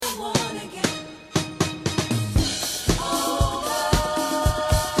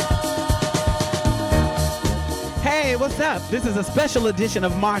what's up? This is a special edition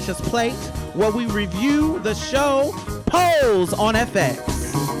of Marsha's Plate where we review the show Pose on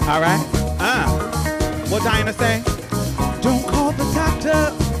FX. All right? What Diana say? Don't call the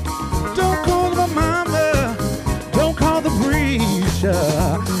doctor. Don't call my mama. Don't call the preacher.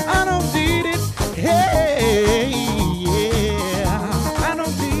 I don't need it. Hey, yeah. I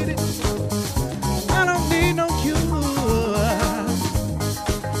don't need it. I don't need no cure.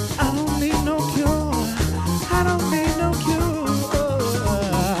 I don't need no cure. I don't need no cure.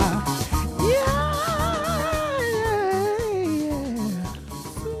 Yeah.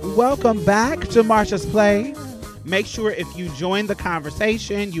 Welcome back to Marsha's Play. Make sure if you join the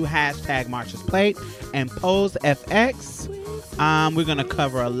conversation, you hashtag Marsha's Plate and Pose FX. We're going to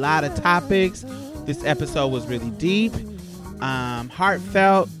cover a lot of topics. This episode was really deep,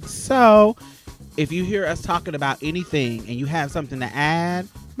 heartfelt. So if you hear us talking about anything and you have something to add,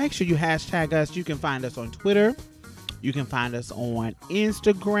 make sure you hashtag us. You can find us on Twitter. You can find us on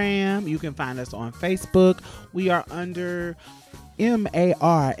Instagram. You can find us on Facebook. We are under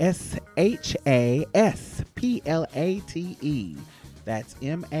MARSHASPLATE. That's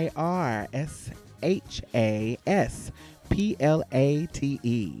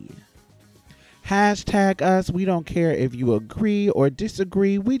MARSHASPLATE. Hashtag us. We don't care if you agree or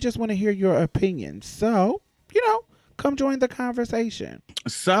disagree. We just want to hear your opinion. So, come join the conversation.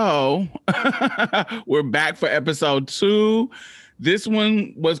 So, we're back for episode 2. This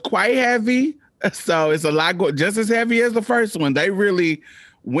one was quite heavy. So it's a lot just as heavy as the first one. They really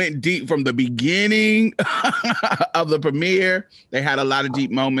went deep from the beginning of the premiere. They had a lot of deep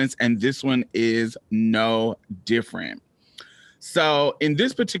moments, and this one is no different. So in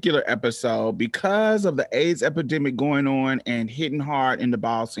this particular episode, because of the AIDS epidemic going on and hitting hard in the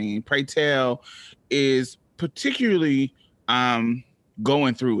ball scene, Pray Tell is particularly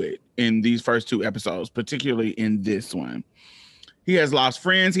going through it in these first 2 episodes, particularly in this one. He has lost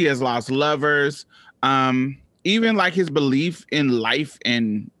friends. He has lost lovers. Even like his belief in life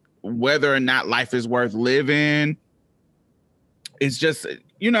and whether or not life is worth living. It's just,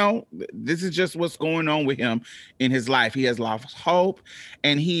 this is just what's going on with him in his life. He has lost hope,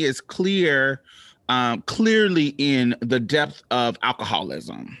 and he is clearly in the depth of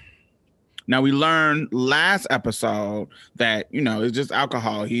alcoholism. Now, we learned last episode that, it's just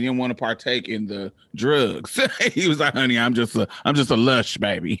alcohol. He didn't want to partake in the drugs. He was like, honey, I'm just a lush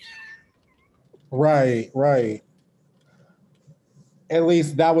baby. Right. At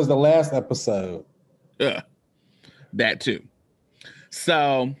least that was the last episode. Yeah, that too.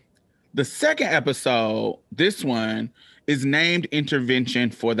 So the second episode, this one, is named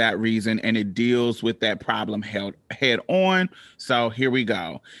Intervention for that reason, and it deals with that problem head on. So here we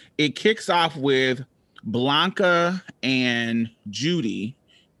go. It kicks off with Blanca and Judy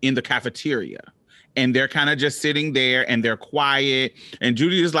in the cafeteria, and they're kind of just sitting there and they're quiet. And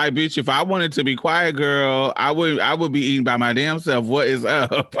Judy is like, bitch, if I wanted to be quiet, girl, I would be eating by my damn self. What is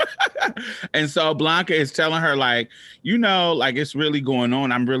up? And so Blanca is telling her, like, it's really going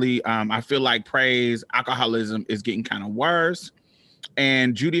on. I'm really, I feel like Pray's alcoholism is getting kind of worse.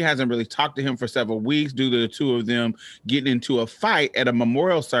 And Judy hasn't really talked to him for several weeks due to the two of them getting into a fight at a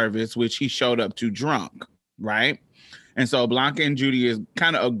memorial service, which he showed up to drunk, right? And so Blanca and Judy is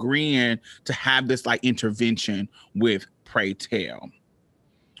kind of agreeing to have this like intervention with Pray Tell.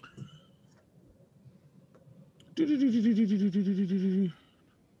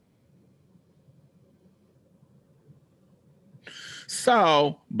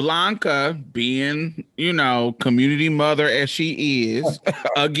 So Blanca, being, community mother as she is,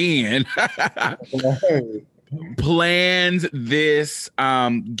 again, plans this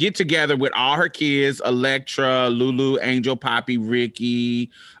get together with all her kids, Electra, Lulu, Angel, Poppy,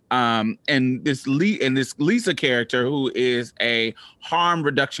 Ricky, and this Lisa character who is a harm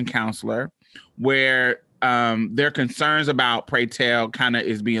reduction counselor, where their concerns about Pray Tell kind of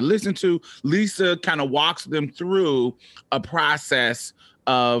is being listened to. Lisa kind of walks them through a process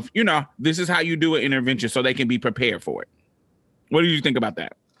of, this is how you do an intervention so they can be prepared for it. What do you think about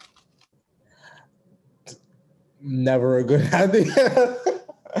that? Never a good idea.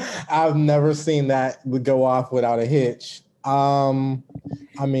 I've never seen that go off without a hitch. I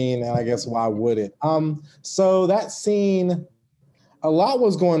guess why would it? So that scene, a lot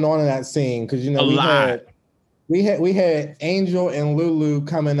was going on in that scene because we had Angel and Lulu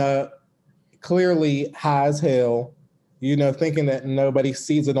coming up, clearly high as hell, thinking that nobody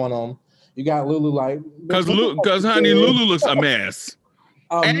sees it on them. You got Lulu like, because honey, Lulu looks a mess.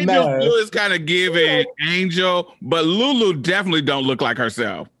 Angel is kind of giving Angel, but Lulu definitely don't look like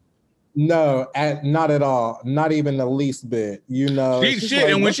herself. No, not at all. Not even the least bit. You know, She shit.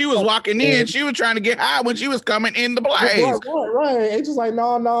 like, And when she was walking in, man? she was trying to get high when she was coming in the Right, place. right. It's just like,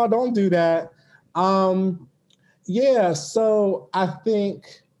 no, don't do that. Yeah. So I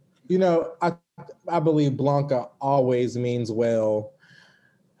think, you know, I believe Blanca always means well.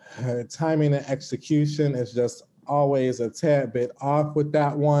 Her timing and execution is just always a tad bit off with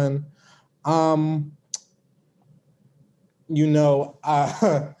that one. You know,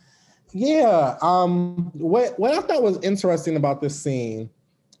 yeah. What I thought was interesting about this scene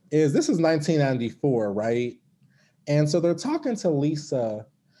is this is 1994, right? And so they're talking to Lisa,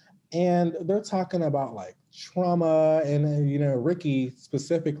 and they're talking about like trauma, and you know, Ricky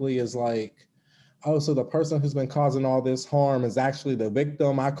specifically is like, oh, so the person who's been causing all this harm is actually the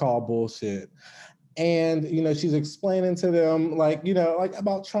victim. I call bullshit. And you know, she's explaining to them like, you know, like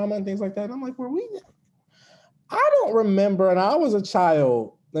about trauma and things like that. And I'm like, I don't remember, and I was a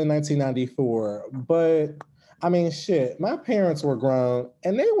child in 1994, but I mean, shit, my parents were grown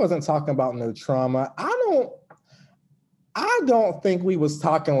and they wasn't talking about no trauma. I don't think we was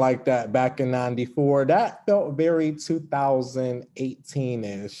talking like that back in 94. That felt very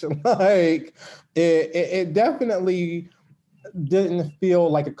 2018-ish. Like it definitely didn't feel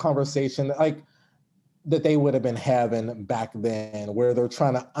like a conversation like that they would have been having back then, where they're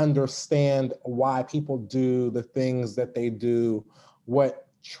trying to understand why people do the things that they do, what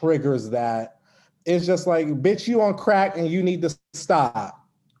triggers that. It's just like, bitch, you on crack and you need to stop.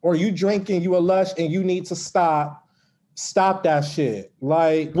 Or you drinking, you a lush and you need to stop. Stop that shit.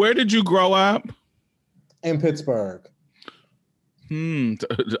 Like, where did you grow up? In Pittsburgh.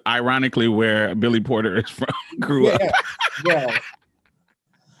 Ironically, where Billy Porter is from, grew up. Yeah.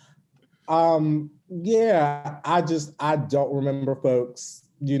 Yeah, I don't remember folks,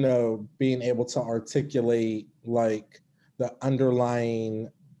 you know, being able to articulate like the underlying,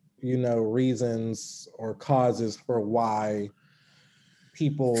 you know, reasons or causes for why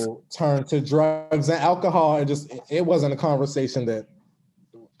people turn to drugs and alcohol. It wasn't a conversation that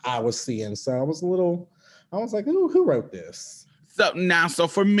I was seeing. So I was like, who wrote this? So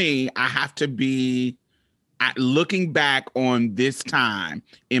for me, I have to be, looking back on this time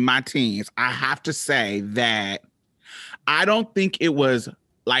in my teens, I have to say that I don't think it was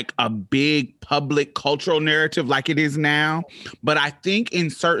like a big public cultural narrative like it is now, but I think in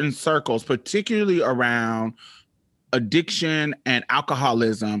certain circles, particularly around addiction and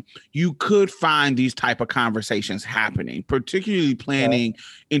alcoholism, you could find these type of conversations happening, particularly planning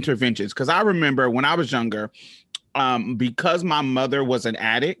interventions. Because I remember when I was younger, because my mother was an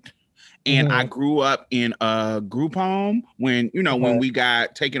addict, and I grew up in a group home when we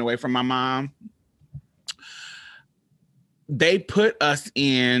got taken away from my mom. They put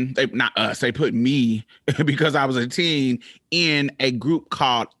they put me, because I was a teen, in a group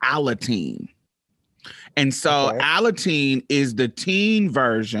called Alateen. And so Alateen is the teen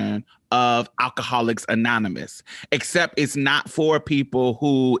version of Alcoholics Anonymous, except it's not for people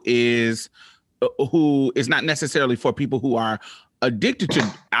who is not necessarily for people who are addicted to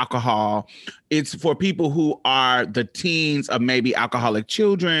alcohol. It's for people who are the teens of maybe alcoholic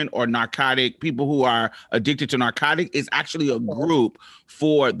children or people who are addicted to narcotic. It's actually a group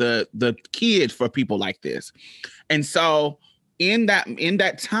for the kids, for people like this. And so in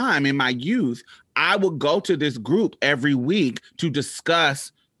that time in my youth, I would go to this group every week to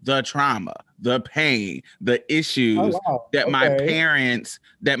discuss the trauma, the pain, the issues that my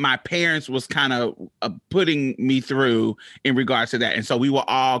parents was kind of putting me through in regards to that. And so we were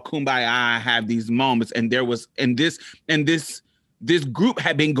all kumbaya, have these moments. And this group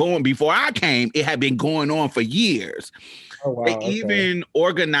had been going before I came. It had been going on for years. They even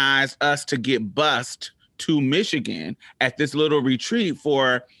organized us to get bused to Michigan at this little retreat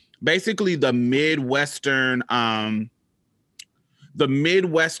for basically the Midwestern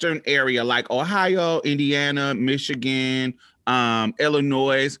area, like Ohio, Indiana, Michigan,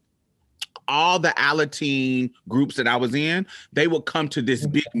 Illinois. All the Alateen groups that I was in, they would come to this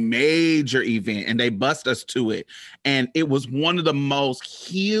big major event and they bust us to it. And it was one of the most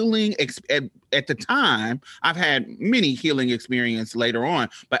healing at the time. I've had many healing experiences later on,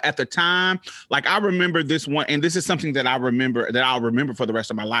 but at the time, like I remember this one, and this is something that I'll remember for the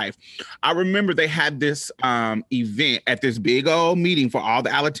rest of my life. I remember they had this event at this big old meeting for all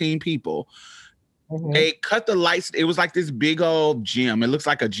the Alateen people. They cut the lights. It was like this big old gym. It looks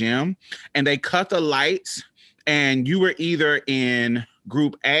like a gym. And they cut the lights, and you were either in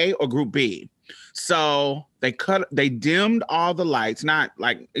group A or group B. So they dimmed all the lights. Not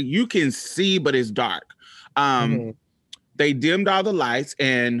like you can see, but it's dark. They dimmed all the lights.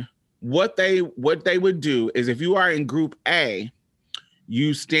 And what they would do is, if you are in group A,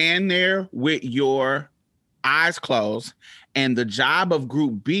 You stand there with your eyes closed, and the job of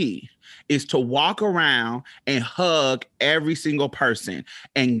group B is to walk around and hug every single person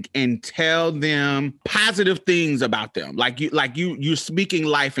and tell them positive things about them. You're speaking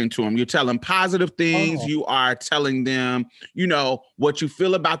life into them. You're telling positive things. You are telling them, what you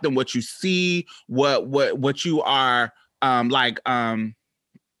feel about them, what you see, what you are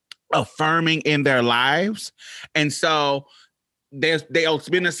affirming in their lives. And so they'll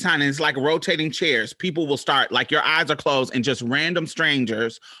spend this time, and it's like rotating chairs. People will start, like, your eyes are closed, and just random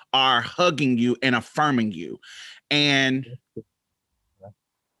strangers are hugging you and affirming you. And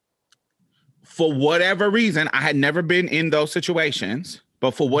for whatever reason, I had never been in those situations,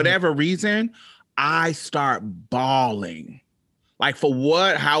 but for whatever reason, I start bawling. Like,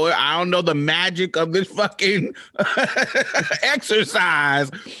 I don't know the magic of this fucking exercise,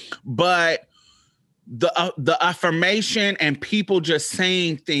 but the affirmation and people just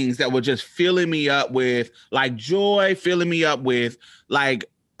saying things that were just filling me up with like joy, filling me up with like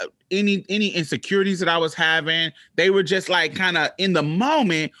any insecurities that I was having. They were just like kind of in the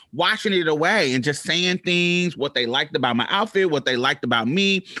moment washing it away and just saying things, what they liked about my outfit, what they liked about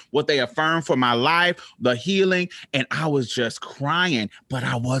me, what they affirmed for my life, the healing. And I was just crying, but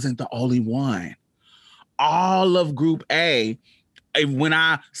I wasn't the only one. All of Group A, when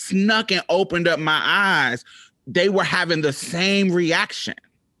I snuck and opened up my eyes, they were having the same reaction.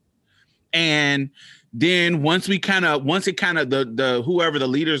 And then once whoever the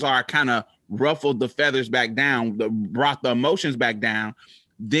leaders are kind of ruffled the feathers back down, brought the emotions back down,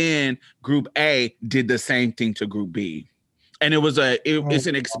 then Group A did the same thing to Group B. And it's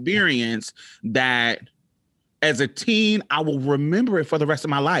an experience that, as a teen, I will remember it for the rest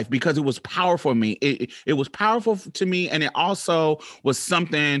of my life because it was powerful to me. It was powerful to me, and it also was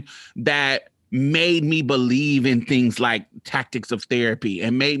something that made me believe in things like tactics of therapy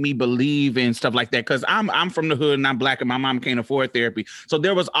and made me believe in stuff like that. Because I'm from the hood and I'm Black and my mom can't afford therapy, so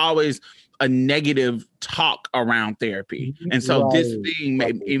there was always a negative talk around therapy, and so this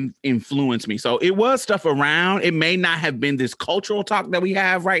thing influenced me. So it was stuff around. It may not have been this cultural talk that we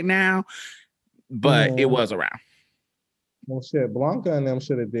have right now, but it was around. Well, shit, Blanca and them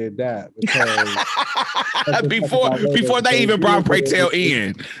should have did that because before they even brought Pray Tell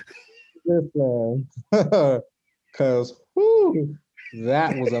in. Listen, because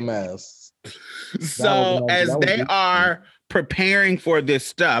that was a mess. So as they are preparing for this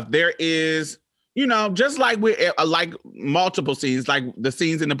stuff, there is, just like with like multiple scenes, like the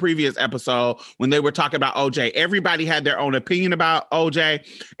scenes in the previous episode when they were talking about OJ, everybody had their own opinion about OJ.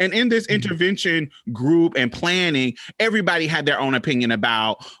 And in this intervention group and planning, everybody had their own opinion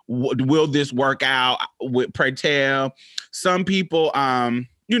about will this work out with Pray Tell. Some people,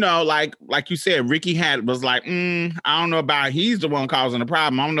 like you said, Ricky was like, I don't know about, he's the one causing the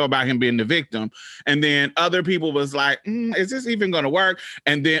problem. I don't know about him being the victim. And then other people was like, is this even going to work?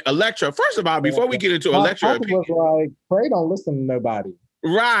 And then Elektra, first of all, before we get into Elektra, Poppy was like, Pray don't listen to nobody.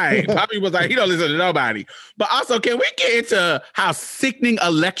 Right. Poppy was like, he don't listen to nobody. But also, can we get into how sickening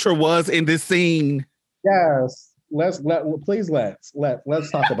Elektra was in this scene? Yes. Let's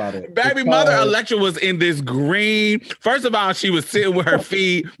talk about it. Baby mother Elektra was in this green. First of all, she was sitting with her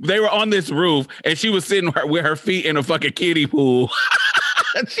feet. They were on this roof, and she was sitting with her feet in a fucking kiddie pool.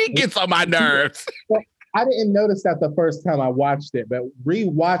 She gets on my nerves. I didn't notice that the first time I watched it, but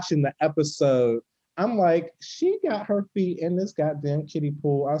rewatching the episode, I'm like, she got her feet in this goddamn kiddie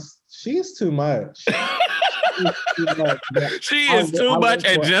pool. She's too much. She is too much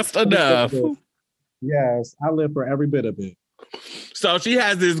and just enough. Yes, I live for every bit of it. So she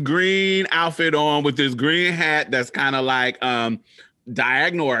has this green outfit on with this green hat that's kind of like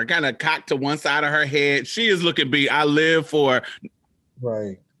diagonal or kind of cocked to one side of her head. She is looking beat. I live for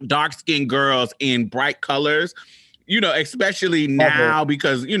dark-skinned girls in bright colors, especially now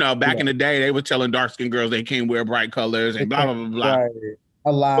because, back in the day, they were telling dark-skinned girls they can't wear bright colors and blah, blah, blah, blah. Right.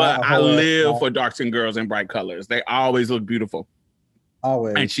 But I live for dark-skinned girls in bright colors. They always look beautiful.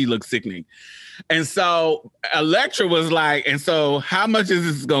 Always. And she looks sickening. And so Elektra was like, and so how much is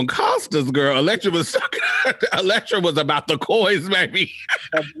this going to cost us, girl? Elektra was about the coins, baby.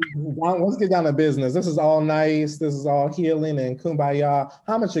 Let's get down to business. This is all nice. This is all healing and kumbaya.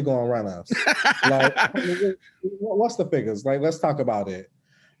 How much you going to run us? Like, what's the figures? Like, let's talk about it.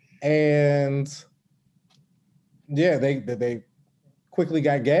 And yeah, they quickly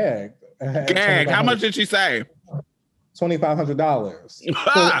got gagged. Gagged. How much did she say? $2,500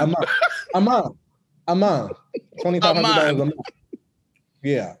 a month. $2,500 a month.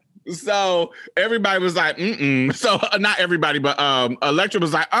 Yeah. So everybody was like, mm-mm. So not everybody, but Elektra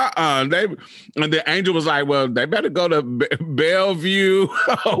was like, They and the Angel was like, well, they better go to Bellevue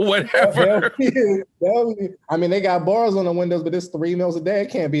or whatever. Bellevue. I mean, they got bars on the windows, but it's 3 meals a day. It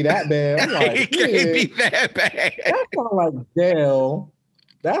can't be that bad. I'm like, it can't be that bad. That sounds like jail.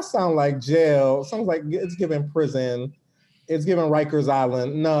 That sounds like jail. Sounds like it's giving prison. It's giving Rikers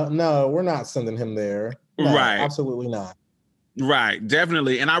Island. No, we're not sending him there. No, right. Absolutely not. Right,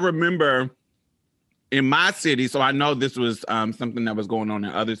 definitely. And I remember in my city, so I know this was something that was going on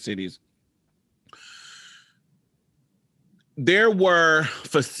in other cities. There were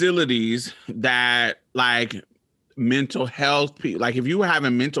facilities that like mental health people, like if you were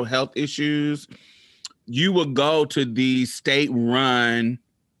having mental health issues, you would go to these state-run,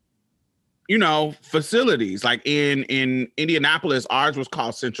 facilities. Like in Indianapolis, ours was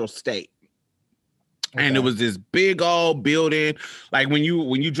called Central State. Okay. And it was this big old building. Like when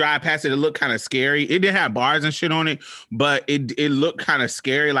you drive past it, it looked kind of scary. It didn't have bars and shit on it, but it looked kind of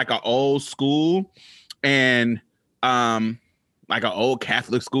scary, like an old school and like an old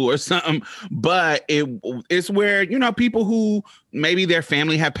Catholic school or something. But it's where, people who maybe their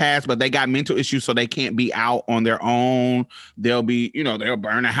family have passed, but they got mental issues, so they can't be out on their own. They'll be, they'll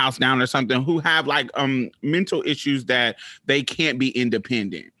burn a house down or something, who have like mental issues that they can't be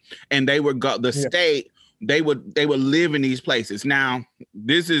independent. And they would go state, they would live in these places. Now,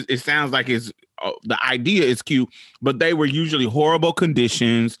 it sounds like the idea is cute, but they were usually horrible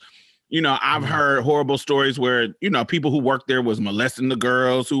conditions. I've heard horrible stories where, people who worked there was molesting the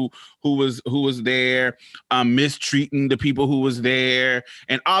girls who was there, mistreating the people who was there,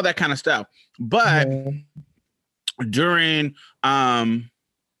 and all that kind of stuff. But during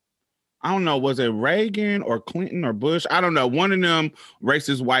I don't know, was it Reagan or Clinton or Bush? I don't know. One of them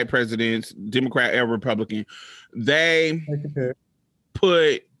racist white presidents, Democrat or Republican, they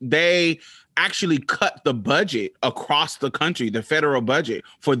actually cut the budget across the country, the federal budget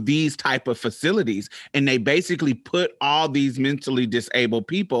for these type of facilities. And they basically put all these mentally disabled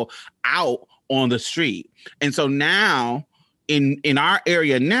people out on the street. And so now in our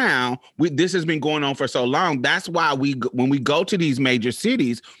area now, this has been going on for so long. That's why when we go to these major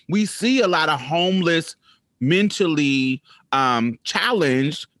cities, we see a lot of homeless, mentally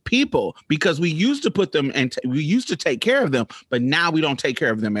challenged people, because we used to put them and we used to take care of them, but now we don't take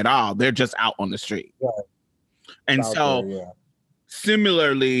care of them at all. They're just out on the street. Right. And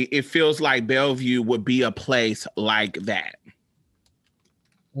Similarly, it feels like Bellevue would be a place like that.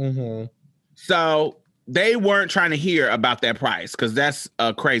 Mm-hmm. So they weren't trying to hear about that price, because that's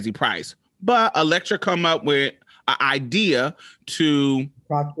a crazy price. But Elektra come up with an idea to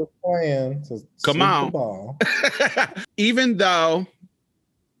come on. Even though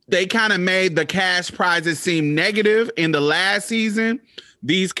they kind of made the cash prizes seem negative in the last season,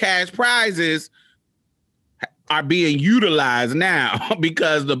 these cash prizes are being utilized now,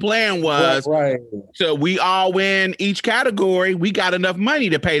 because the plan was so we all win each category. We got enough money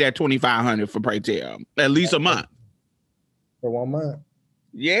to pay that $2,500 for Pray Tell, at least a month. For 1 month.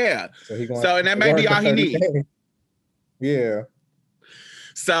 Yeah. So and that may be all he needs. Yeah.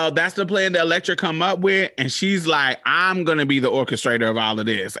 So that's the plan that Elektra come up with. And she's like, I'm going to be the orchestrator of all of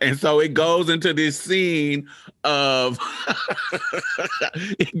this. And so it goes into this scene of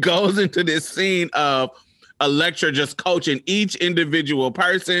Elektra just coaching each individual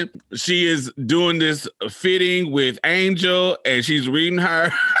person. She is doing this fitting with Angel, and she's reading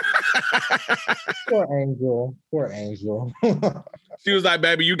her. Poor Angel. She was like,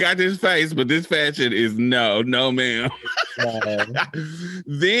 baby, you got this face, but this fashion is no, ma'am.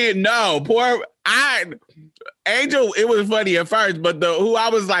 Angel, it was funny at first, but who I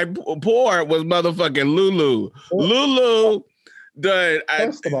was like, poor was motherfucking Lulu. Lulu.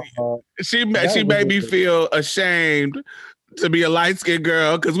 She made me feel ashamed to be a light-skinned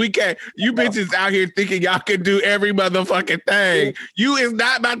girl, because we can't. You bitches out here thinking y'all can do every motherfucking thing. You is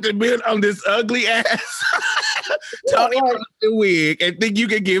not about to build on this ugly ass Toni Braxton wig and think you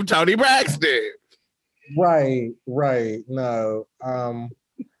can give Toni Braxton. Right. No.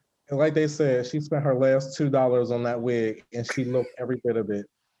 Like they said, she spent her last $2 on that wig, and she looked every bit of it.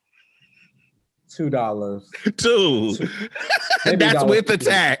 $2. $2. That's with the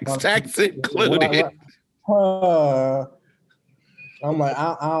tax. Tax included. I'm like,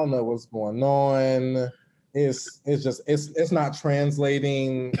 I don't know what's going on. It's not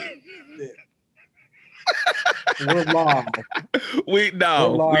translating. We're lost. We're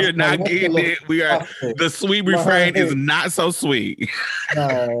not getting it. The sweet refrain is not so sweet.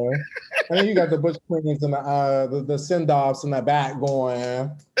 No. And then you got the Butch Queens and the send-offs in the back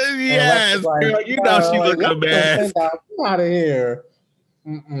going. Yes, like, girl, you know she looking bad. Come out of here.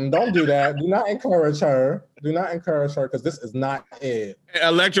 Don't do that. Do not encourage her. Do not encourage her because this is not it.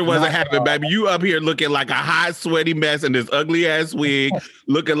 Electra wasn't Not at happy, all. baby. You up here looking like a hot, sweaty mess in this ugly ass wig,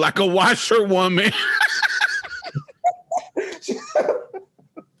 looking like a washerwoman.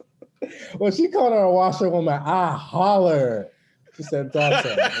 When she called her a washerwoman, I hollered. She said,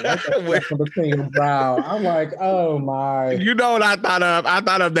 "Daughter, what's the between your brow?" I'm like, "Oh my!" You know what I thought of? I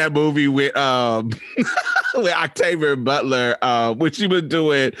thought of that movie with with Octavia Butler, when she was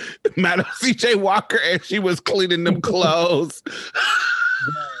doing Madam C.J. Walker and she was cleaning them clothes.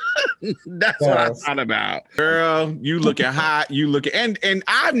 That's what I thought about. Girl, you looking hot. You looking and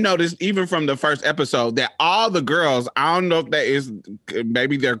I've noticed even from the first episode that all the girls, I don't know if that is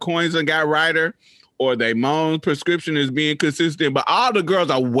maybe their coins and got righter or their Moan's prescription is being consistent, but all the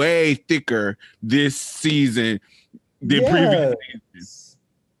girls are way thicker this season than previous seasons.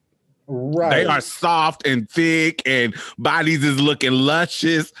 Right. They are soft and thick and bodies is looking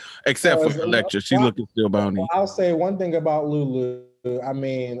luscious, except for Electra. She's looking still bony. I'll say one thing about Lulu. I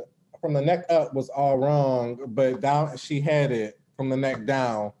mean, from the neck up was all wrong, but down she had it from the neck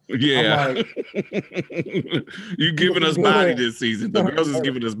down. Yeah. Like, you giving us body this season. The girls is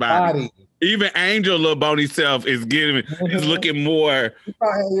giving us body. Even Angel little bony self is looking more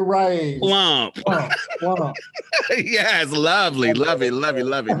right. plump. Plump. Yes, lovely. Love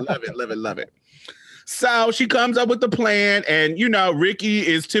it. So she comes up with the plan, and Ricky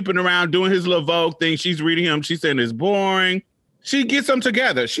is tipping around doing his little Vogue thing. She's reading him. She's saying it's boring. She gets them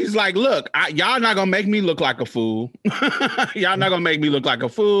together. She's like, look, y'all not going to make me look like a fool. Y'all not going to make me look like a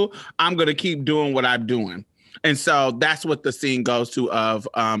fool. I'm going to keep doing what I'm doing. And so that's what the scene goes to of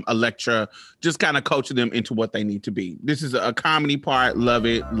Electra just kind of coaching them into what they need to be. This is a comedy part. Love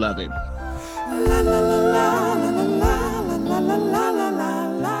it. Love it.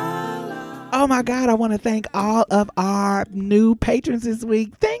 Oh my God, I want to thank all of our new patrons this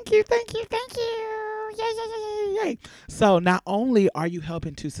week. Thank you. Yay. So not only are you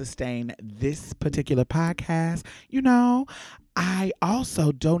helping to sustain this particular podcast, I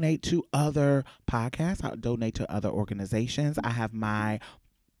also donate to other podcasts. I donate to other organizations. I have my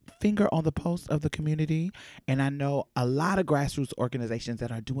finger on the pulse of the community, and I know a lot of grassroots organizations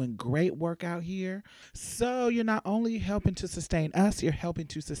that are doing great work out here. So you're not only helping to sustain us, you're helping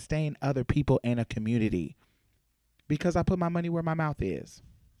to sustain other people in a community, because I put my money where my mouth is.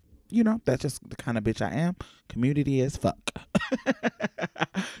 That's just the kind of bitch I am. Community as fuck.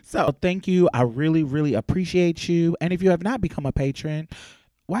 So thank you. I really, really appreciate you. And if you have not become a patron,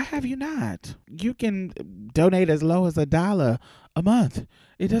 why have you not? You can donate as low as $1 a month.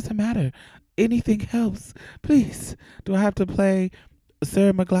 It doesn't matter. Anything helps. Please. Do I have to play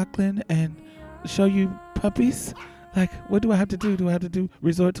Sarah McLachlan and show you puppies? Like, what do I have to do? Do I have to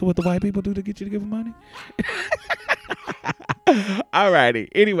resort to what the white people do to get you to give them money? Alrighty.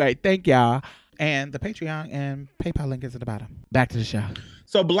 Anyway, thank y'all. And the Patreon and PayPal link is at the bottom. Back to the show.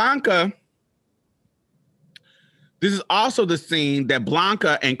 So Blanca, this is also the scene that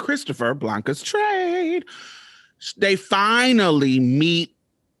Blanca and Christopher, Blanca's trade, they finally meet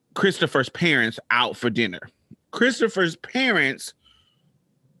Christopher's parents out for dinner. Christopher's parents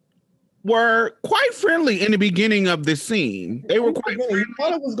were quite friendly in the beginning of this scene. They were quite friendly. You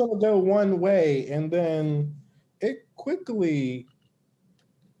thought it was going to go one way, and then it quickly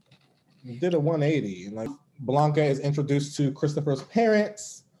did a 180. Like, Blanca is introduced to Christopher's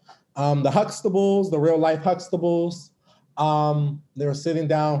parents, the Huxtables, the real life Huxtables. They were sitting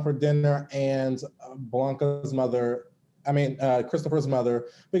down for dinner, and Christopher's mother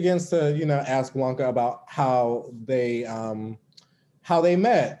begins to, ask Blanca about how they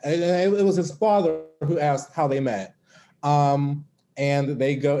met. And it was his father who asked how they met. And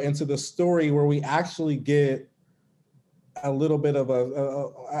they go into the story where we actually get a little bit of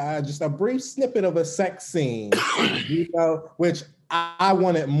just a brief snippet of a sex scene, which I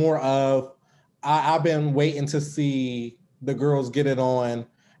wanted more of. I've been waiting to see the girls get it on,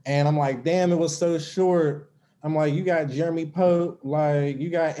 and I'm like, damn, it was so short. I'm like, you got Jeremy Pope, like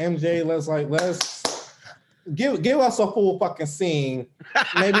you got MJ. Let's give us a full fucking scene.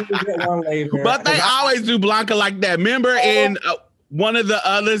 Maybe we'll get one later. But they always do Blanca like that. Remember in one of the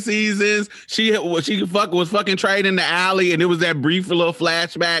other seasons, she was fucking Trade in the alley, and it was that brief little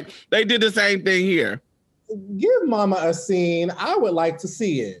flashback. They did the same thing here. Give Mama a scene. I would like to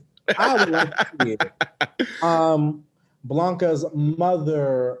see it. Blanca's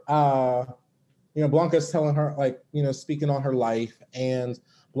mother, Blanca's telling her, speaking on her life, and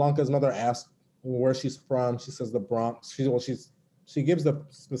Blanca's mother asks where she's from. She says the Bronx. She gives the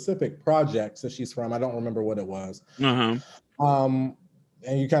specific projects that she's from. I don't remember what it was. Uh-huh. And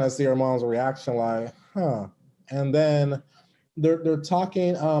you kind of see her mom's reaction like, huh. And then they're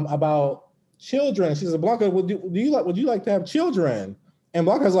talking about children. She says, Blanca, would you like to have children? And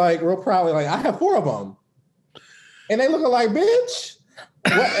Blanca's like real proudly, like, I have 4 of them. And they look like, bitch.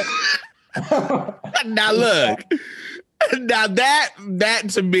 Now look. Now that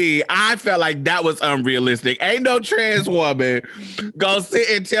to me, I felt like that was unrealistic. Ain't no trans woman gonna sit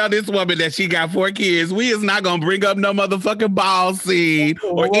and tell this woman that she got 4 kids. We is not gonna bring up no motherfucking ball scene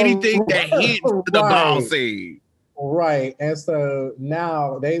or anything that hits the ball scene. Right. And so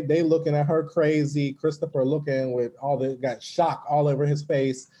now they looking at her crazy. Christopher looking with got shock all over his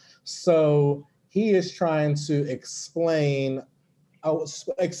face. So he is trying to explain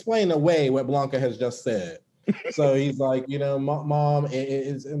away what Blanca has just said. So he's like, Mom,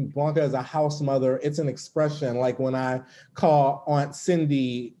 Blanca is a house mother. It's an expression. Like when I call Miss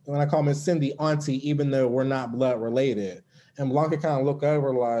Cindy auntie, even though we're not blood related. And Blanca kind of look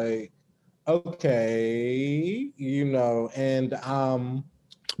over like, okay, and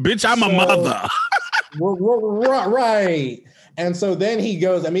bitch, I'm a mother. Right. And so then he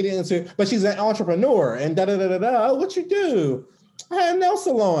goes immediately into, but she's an entrepreneur and da-da-da-da-da. What you do? I had a nail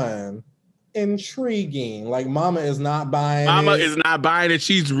salon. Intriguing. Like Mama is not buying it.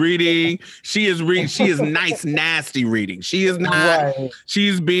 She's reading. She is nice, nasty reading. She is not, right.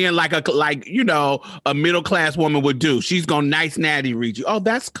 She's being like a middle-class woman would do. She's gonna nice, natty read you. Oh,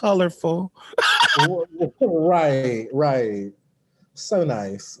 that's colorful. Right. So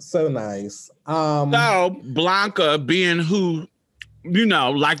nice. So Blanca being who,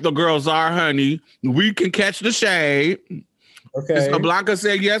 like the girls are, honey, we can catch the shade. Okay. So Blanca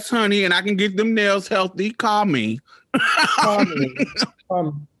said, yes, honey, and I can get them nails healthy. Call me.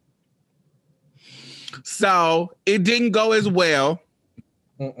 So it didn't go as well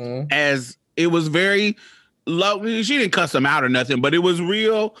as it was very low. She didn't cuss him out or nothing, but it was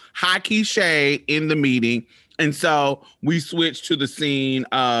real high key shade in the meeting. And so we switched to the scene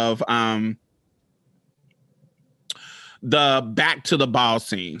of the back to the ball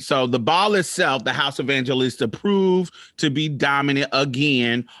scene. So the ball itself, the House of Evangelista proved to be dominant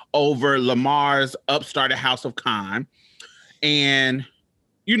again over Lamar's upstarted House of Con. And,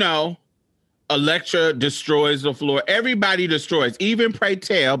 Elektra destroys the floor. Everybody destroys, even Pray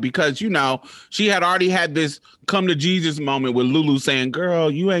Tell, because, she had already had this come to Jesus moment with Lulu saying, girl,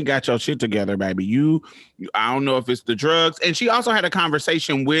 you ain't got your shit together, baby. I don't know if it's the drugs. And she also had a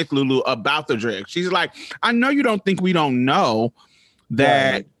conversation with Lulu about the drugs. She's like, I know you don't think we don't know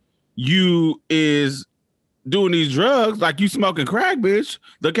that you is doing these drugs, like you smoking crack, bitch.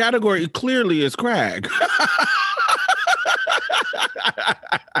 The category clearly is crack.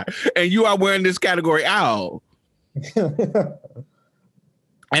 And you are wearing this category out. And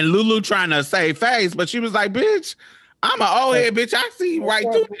Lulu trying to save face, but she was like, bitch, I'm an old head, bitch. I see right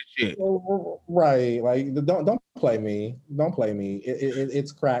through this shit. Right. Like, don't play me. Don't play me.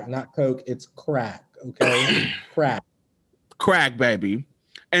 It's crack, not coke. It's crack. Okay. Crack, baby.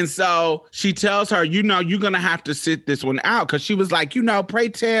 And so she tells her, you're going to have to sit this one out. Because she was like, Pray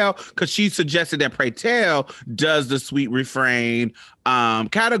Tell, because she suggested that Pray Tell does the sweet refrain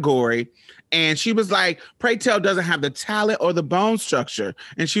category. And she was like, Pray Tell doesn't have the talent or the bone structure.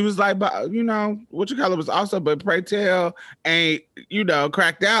 And she was like, but, what you call it was also, but Pray Tell ain't,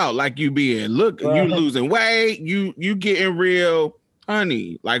 cracked out like you being. Look, you losing weight. You getting real.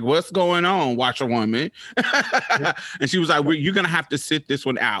 Honey, like what's going on, Washerwoman? And she was like, you're going to have to sit this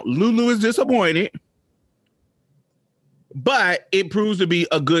one out. Lulu is disappointed, but it proves to be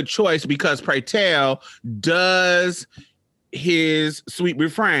a good choice because Pray Tell does his sweet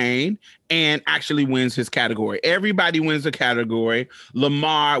refrain and actually wins his category. Everybody wins the category.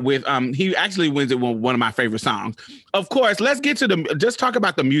 Lamar with, he actually wins it with one of my favorite songs. Of course, let's get to just talk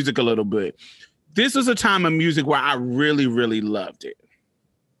about the music a little bit. This is a time of music where I really, really loved it.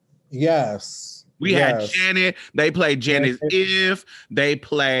 Yes. We had Janet. They played Janet's If. They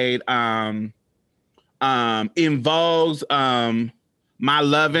played In Vogue's My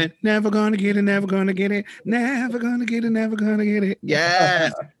Lovin'. Never gonna get it, never gonna get it. Never gonna get it, never gonna get it.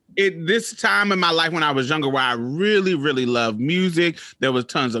 Yes. This time in my life when I was younger where I really, really loved music. There was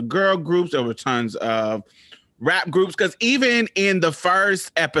tons of girl groups. There were tons of rap groups, because even in the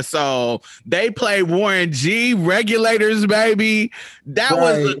first episode, they played Warren G, Regulators, baby. That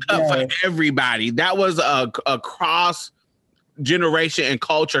was a cut for everybody. That was a cross generation and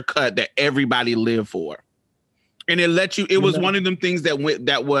culture cut that everybody lived for. And it let you, it was one of them things that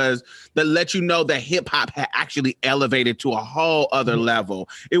let you know that hip hop had actually elevated to a whole other level.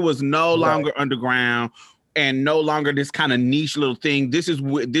 It was no longer underground and no longer this kind of niche little thing. This is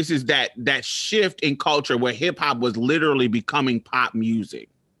that shift in culture where hip hop was literally becoming pop music.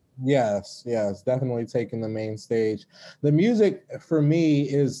 Yes, yes, definitely taking the main stage. The music for me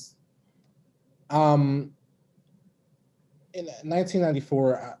is in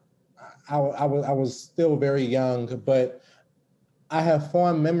 1994. I was still very young, but I have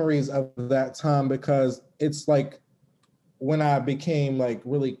fond memories of that time because it's like when I became like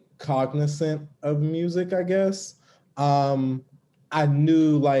really cognizant of music, I guess. Um, I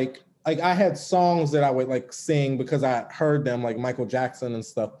knew like I had songs that I would like sing because I heard them, like Michael Jackson and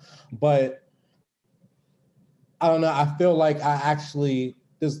stuff. But I don't know. I feel like I actually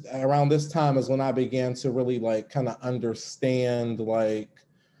this around this time is when I began to really like kind of understand like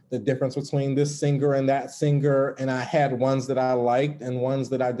the difference between this singer and that singer, and I had ones that I liked and ones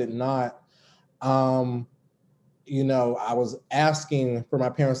that I did not. Um, I was asking for my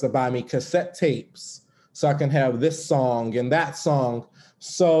parents to buy me cassette tapes so I can have this song and that song.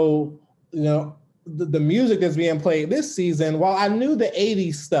 So, the music that's being played this season, while I knew the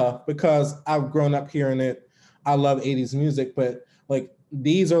 80s stuff because I've grown up hearing it, I love 80s music, but like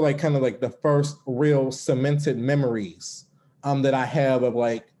these are like kind of like the first real cemented memories that I have of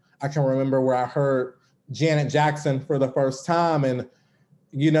like, I can remember where I heard Janet Jackson for the first time and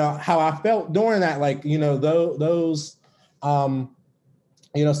how I felt during that, like those so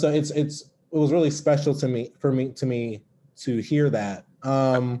it was really special to me to hear that.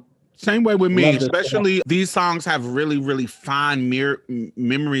 Same way with me, Love this. especially these songs have really, really fond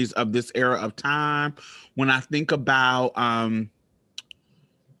memories of this era of time. When I think about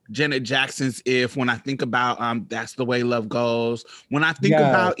Janet Jackson's If, when I think about That's the Way Love Goes, when I think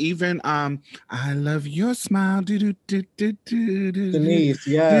about even I Love Your Smile, Shanice,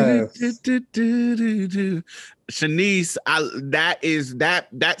 yes. Shanice,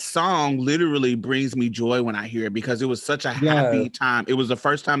 that song literally brings me joy when I hear it because it was such a happy time. It was the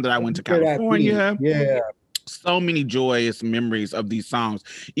first time that I went to California. Yeah. So many joyous memories of these songs.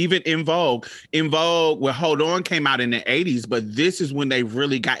 Even In Vogue, well, Hold On came out in the 80s, but this is when they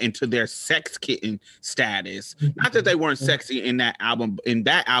really got into their sex kitten status. Not that they weren't sexy in that album,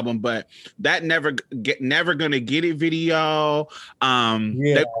 but that Never Gonna Get It video.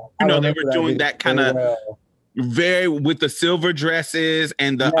 They were doing that kind of very with the silver dresses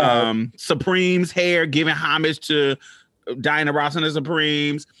and the Supremes hair, giving homage to Diana Ross and the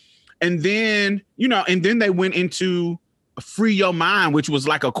Supremes. And then, they went into Free Your Mind, which was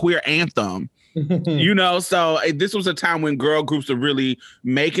like a queer anthem, so this was a time when girl groups were really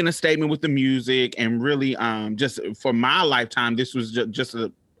making a statement with the music and really just for my lifetime, this was just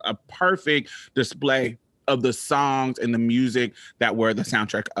a perfect display of the songs and the music that were the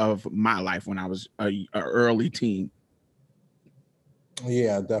soundtrack of my life when I was a early teen.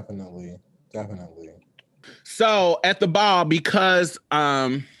 Yeah, definitely. So at the ball, because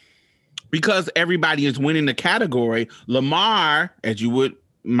everybody is winning the category, Lamar, as you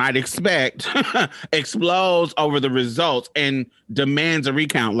might expect, explodes over the results and demands a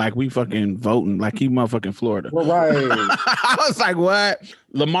recount like we fucking voting, like he motherfucking Florida. Well, right. I was like, what?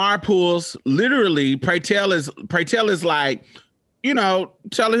 Lamar pulls, literally, Pray Tell is like,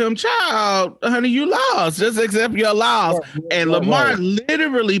 telling him, child, honey, you lost. Just accept your loss. And Lamar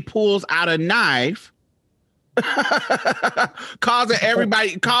literally pulls out a knife,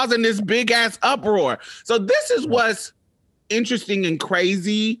 causing this big ass uproar. So this is what's interesting and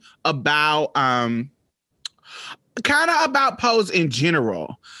crazy about kind of about Pose in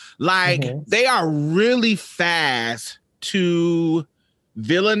general. Like they are really fast to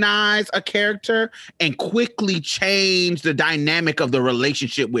villainize a character and quickly change the dynamic of the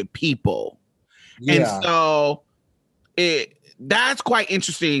relationship with people. And so that's quite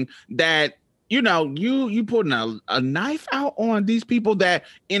interesting that you putting a knife out on these people that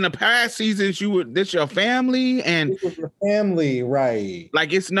in the past seasons this your family and this was your family, right?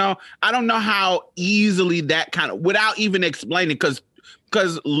 Like I don't know how easily that kind of, without even explaining, because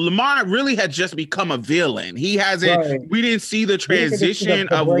Lamar really had just become a villain. He hasn't. We didn't see the transition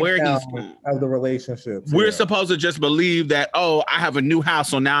of where he's of the relationship. We're supposed to just believe that I have a new house,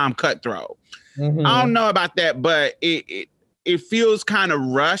 so now I'm cutthroat. I don't know about that, but it feels kind of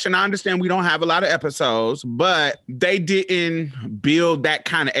rushed, and I understand we don't have a lot of episodes, but they didn't build that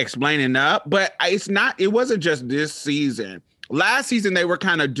kind of explaining up. But it wasn't just this season. Last season, they were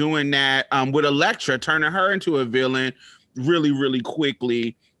kind of doing that with Elektra, turning her into a villain really, really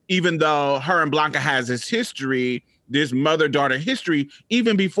quickly, even though her and Blanca has this history, this mother-daughter history,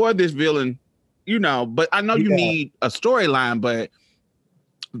 even before this villain, but I know you need a storyline, but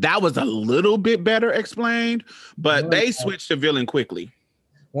that was a little bit better explained, but they switched to villain quickly.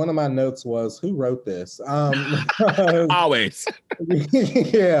 One of my notes was, who wrote this? Always.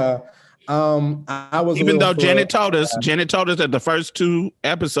 Yeah. I was even though Janet told us that the first 2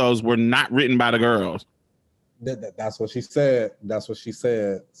 episodes were not written by the girls. That's what she said. That's what she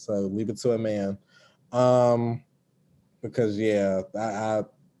said. So leave it to a man. Because yeah, I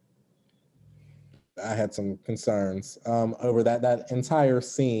had some concerns over that entire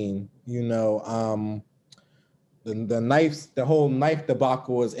scene. You know, the whole knife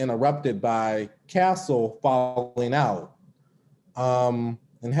debacle was interrupted by Castle falling out and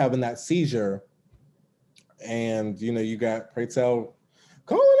having that seizure. And you know, you got Preytel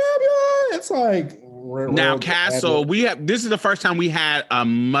calling ambulance. It's like now Castle. This is the first time we had a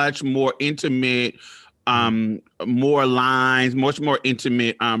much more intimate, more lines, much more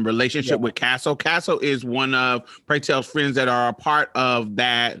intimate relationship with Castle. Castle is one of Preytel's friends that are a part of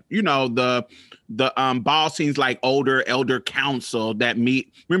that. You know, the ball scenes like elder council that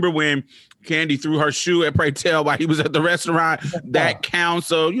meet. Remember when Candy threw her shoe at Preytel while he was at the restaurant? That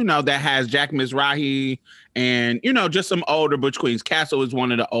council, you know, that has Jack Mizrahi and, you know, just some older butch queens. Castle is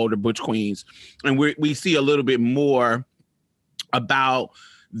one of the older butch queens. And we see a little bit more about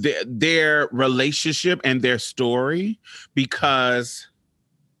their relationship and their story, because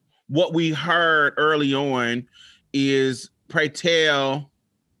what we heard early on is Preytel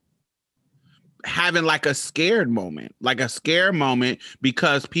having like a scare moment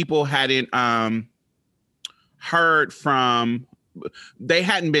because people hadn't heard from, they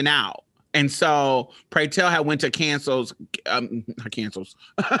hadn't been out. And so Preytel had went to Castle's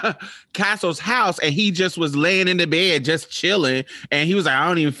house, and he just was laying in the bed, just chilling. And he was like, I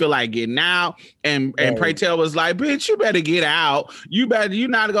don't even feel like getting out. And Preytel was like, bitch, you better get out. You're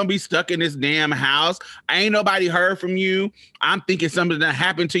not going to be stuck in this damn house. Ain't nobody heard from you. I'm thinking something that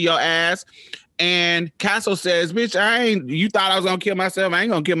happened to your ass. And Castle says, bitch, you thought I was going to kill myself? I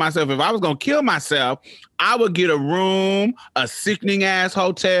ain't going to kill myself. If I was going to kill myself, I would get a room, a sickening ass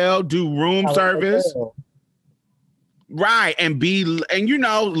hotel, do room service. Right. And you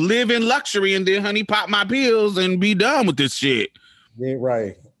know, live in luxury and then honey pop my pills and be done with this shit. Yeah,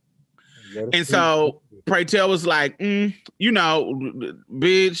 right. And so Preytel was like, you know,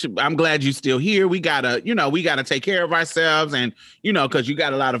 bitch, I'm glad you still here. We gotta take care of ourselves, and you know, because you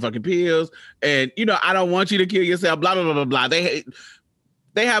got a lot of fucking pills, and you know, I don't want you to kill yourself. Blah blah blah blah blah.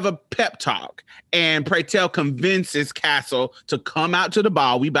 They have a pep talk, and Preytel convinces Castle to come out to the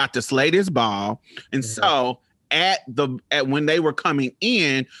ball. We about to slay this ball, and so when they were coming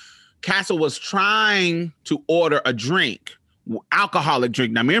in, Castle was trying to order a drink. Alcoholic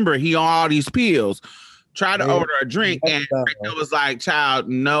drink. Now remember, he on all these pills. Tried to order a drink, and Preytel was like, child,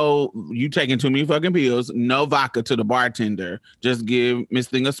 no, you taking too many fucking pills. No vodka to the bartender. Just give Miss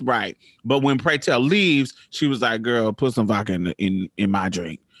Thing a Sprite. But when Preytel leaves, she was like, girl, put some vodka in my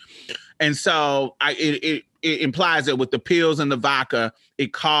drink. And so it implies that with the pills and the vodka,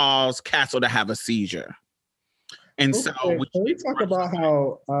 it caused Castle to have a seizure. And so we talk about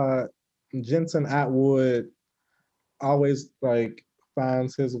how Jensen Atwood always like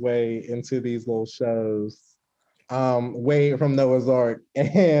finds his way into these little shows way from Noah's Ark.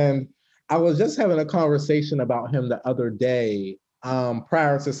 And I was just having a conversation about him the other day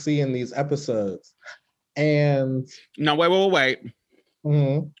prior to seeing these episodes. And no, wait.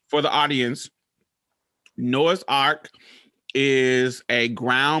 Mm-hmm. For the audience, Noah's Ark is a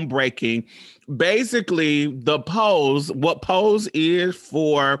groundbreaking, basically what Pose is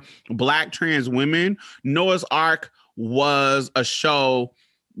for Black trans women. Noah's Ark was a show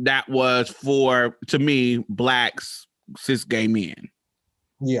that was for, to me, Black cis gay men.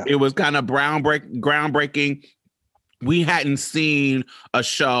 Yeah. It was kind of groundbreaking. We hadn't seen a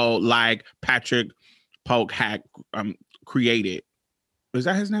show like Patrick Polk had created. Is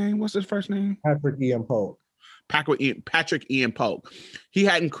that his name? What's his first name? Patrick Ian Polk. Patrick Ian Polk. He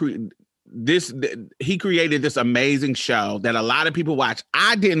hadn't he created this amazing show that a lot of people watch.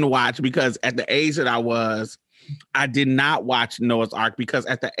 I didn't watch because at the age that I did not watch Noah's Ark because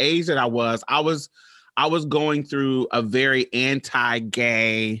at the age that I was going through a very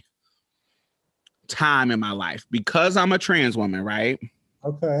anti-gay time in my life because I'm a trans woman, right?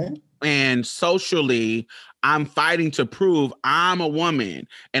 Okay. And socially, I'm fighting to prove I'm a woman,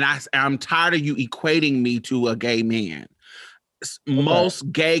 and I'm tired of you equating me to a gay man. Okay.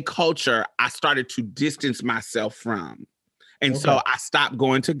 Most gay culture, I started to distance myself from. And so I stopped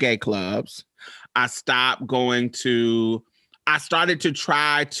going to gay clubs. I started to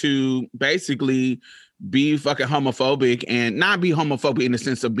try to basically be fucking homophobic, and not be homophobic in the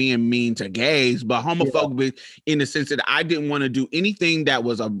sense of being mean to gays, but homophobic in the sense that I didn't want to do anything that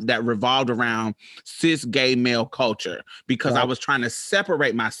revolved around cis gay male culture, because I was trying to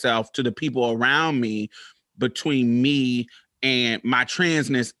separate myself to the people around me between me and my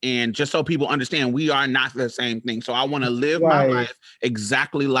transness, and just so people understand we are not the same thing. So I want to live my Right. life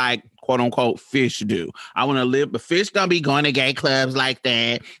exactly like quote unquote fish do. I want to live, but fish don't be going to gay clubs like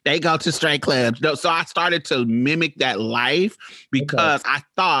that. They go to straight clubs. So I started to mimic that life because I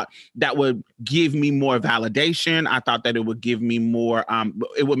thought that would give me more validation. I thought that it would give me more,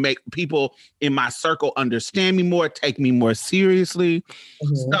 it would make people in my circle understand me more, take me more seriously.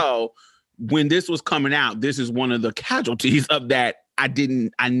 Mhm. So when this was coming out, this is one of the casualties of that. I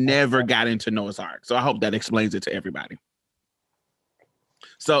never got into Noah's Ark. So I hope that explains it to everybody.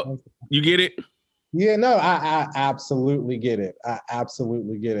 So you get it? Yeah, no, I absolutely get it. I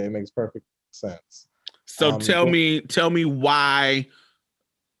absolutely get it. It makes perfect sense. So tell me why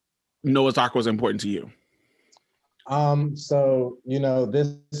Noah's Ark was important to you. So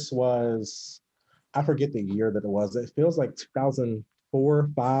this was, I forget the year that it was. It feels like 2004,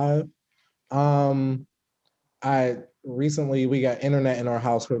 5. We got internet in our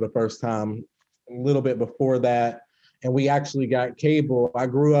house for the first time a little bit before that, and we actually got cable. I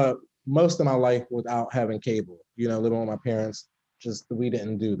grew up most of my life without having cable, living with my parents. Just we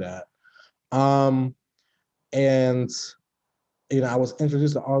didn't do that. And I was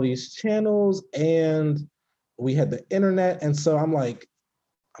introduced to all these channels, and we had the internet, and so I'm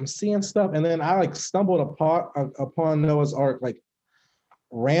seeing stuff, and then I stumbled upon Noah's Ark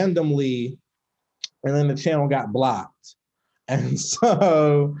randomly, and then the channel got blocked. And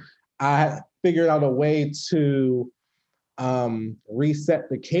so I figured out a way to reset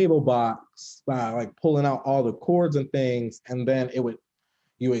the cable box by pulling out all the cords and things, and then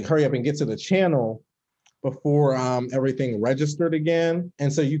you would hurry up and get to the channel before everything registered again.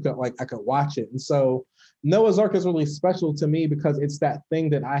 And so you could I could watch it. And so Noah's Ark is really special to me because it's that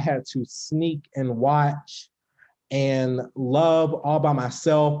thing that I had to sneak and watch and love all by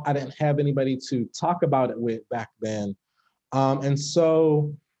myself. I didn't have anybody to talk about it with back then. And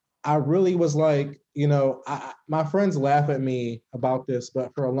so I really was my friends laugh at me about this,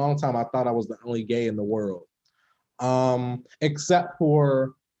 but for a long time, I thought I was the only gay in the world, except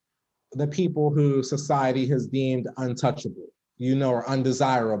for the people who society has deemed untouchable, or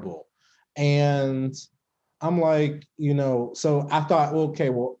undesirable. And I'm so I thought, okay,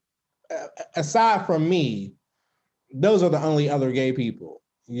 well, aside from me, those are the only other gay people,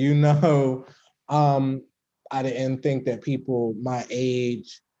 I didn't think that people my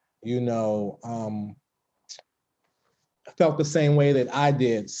age, felt the same way that I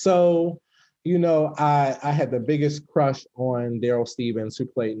did. So, I had the biggest crush on Daryl Stevens, who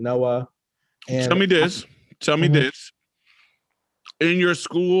played Noah. And Tell me this. In your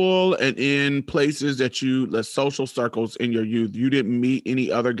school and in places the social circles in your youth, you didn't meet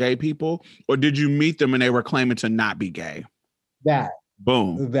any other gay people, or did you meet them and they were claiming to not be gay? That.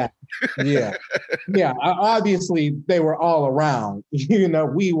 Boom. That. Yeah. Yeah. Obviously, they were all around.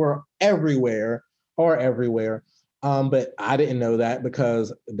 We were everywhere. But I didn't know that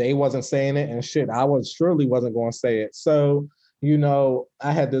because they wasn't saying it, and shit, I surely wasn't going to say it. So,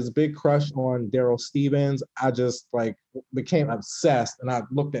 I had this big crush on Daryl Stevens. I just became obsessed, and I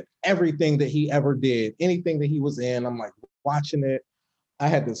looked at everything that he ever did, anything that he was in. I'm watching it. I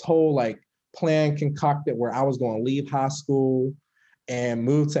had this whole plan concocted where I was going to leave high school and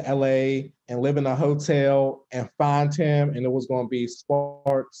move to LA and live in a hotel and find him. And it was going to be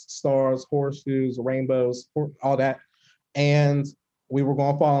sparks, stars, horseshoes, rainbows, all that. And we were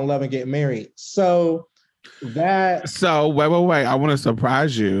going to fall in love and get married. So wait. I want to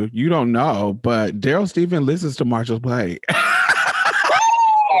surprise you. You don't know, but Daryl Stevens listens to Marshall's Play.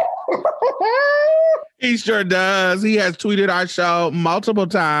 He sure does. He has tweeted our show multiple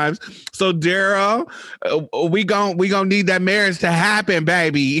times. So Daryl, we gonna need that marriage to happen,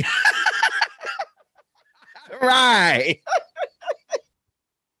 baby. Right.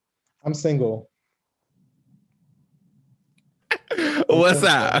 I'm single. What's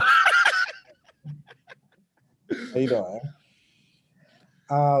up? How you doing?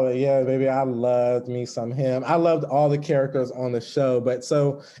 Oh yeah, baby, I loved me some him. I loved all the characters on the show, but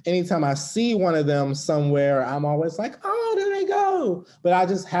so anytime I see one of them somewhere, I'm always like, oh, there they go. But I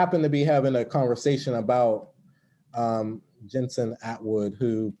just happened to be having a conversation about Jensen Atwood,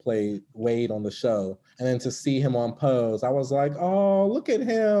 who played Wade on the show. And then to see him on Pose, I was like, oh, look at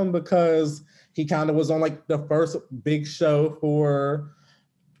him, because he kind of was on the first big show for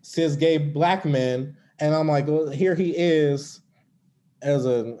cis gay Black men. And I'm like, well, here he is as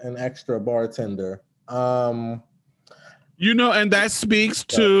an extra bartender. And that speaks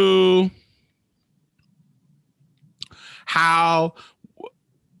to how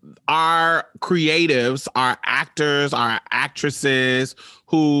our creatives, our actors, our actresses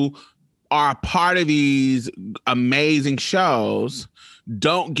who are part of these amazing shows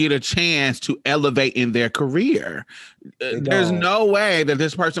don't get a chance to elevate in their career. There's no way that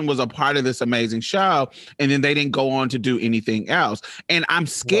this person was a part of this amazing show and then they didn't go on to do anything else. And I'm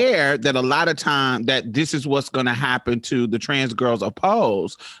scared that a lot of time that this is what's going to happen to the trans girls of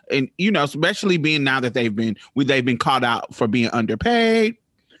Pose. And, especially being now that they've been called out for being underpaid.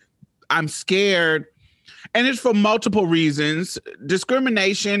 I'm scared. And it's for multiple reasons,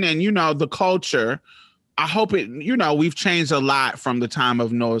 discrimination and, the culture. I hope we've changed a lot from the time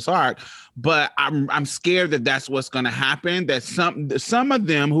of Noah's Ark, but I'm scared that that's what's going to happen, that some of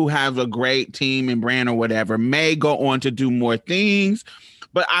them who have a great team and brand or whatever may go on to do more things,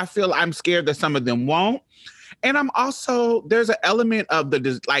 but I'm scared that some of them won't. And there's an element of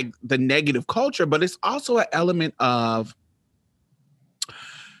the negative culture, but it's also an element of,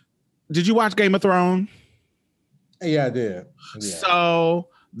 did you watch Game of Thrones? Yeah, I did. Yeah. So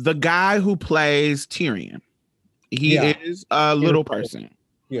the guy who plays Tyrion, he is a little person.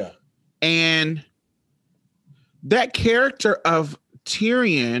 Yeah. And that character of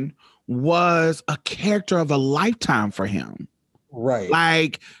Tyrion was a character of a lifetime for him.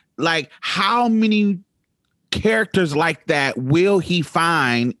 Right. Like how many characters like that will he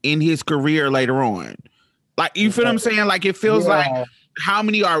find in his career later on? Like, you feel what I'm saying? Like, it feels like how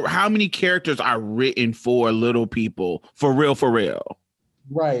many characters are written for little people for real?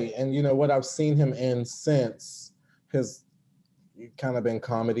 Right. And what I've seen him in since has kind of been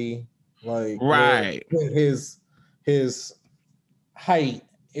comedy. Like, right. His height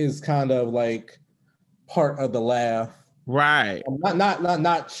is kind of like part of the laugh. Right.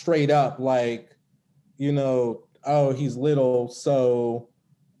 Not straight up like, oh, he's little, so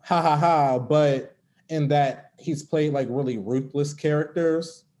ha ha ha, but in that he's played like really ruthless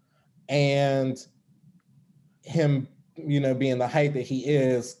characters, and him, being the height that he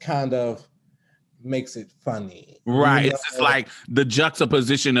is kind of makes it funny. Right. It's just like the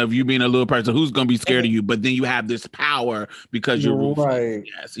juxtaposition of you being a little person who's going to be scared of you, but then you have this power because you're ruthless. Right.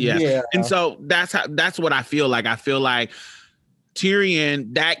 Yes. Yeah. And so that's what I feel like. I feel like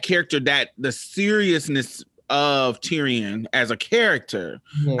Tyrion, that character, that the seriousness of Tyrion as a character,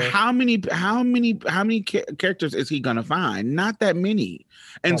 how many characters is he gonna find? Not that many.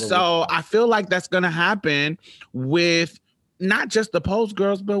 And so I feel like that's gonna happen with not just the Pose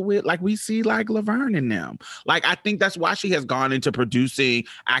girls, but with we see Laverne in them. Like, I think that's why she has gone into producing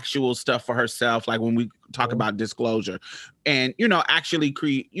actual stuff for herself. Like when we talk about Disclosure and, actually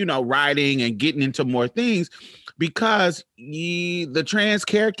writing and getting into more things, because the trans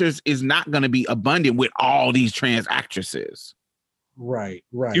characters is not going to be abundant with all these trans actresses. Right.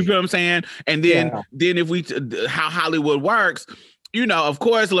 You feel what I'm saying? And then if how Hollywood works, of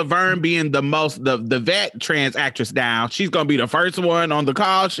course, Laverne being the vet trans actress now, she's going to be the first one on the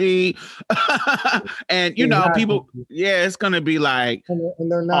call sheet. And, people, it's going to be like, and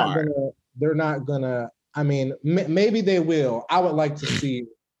they're not gonna, I mean, maybe they will. I would like to see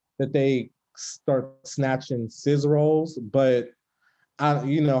that they start snatching cis roles, but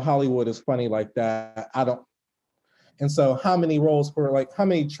Hollywood is funny like that. And so how many roles how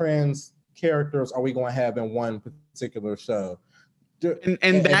many trans characters are we going to have in one particular show?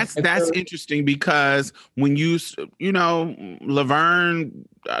 And that's interesting, because when Laverne,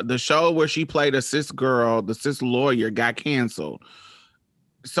 the show where she played a cis girl, the cis lawyer, got canceled.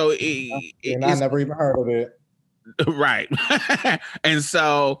 So I never even heard of it. Right. And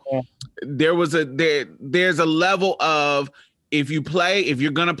so there's a level of, if you're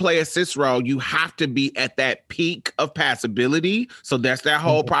going to play a cis role, you have to be at that peak of passability. So that's that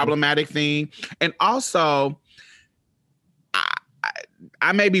whole problematic thing. And also,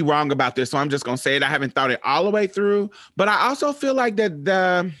 I may be wrong about this, so I'm just going to say it. I haven't thought it all the way through, but I also feel like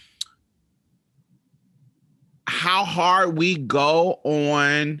that how hard we go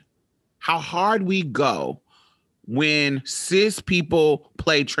when cis people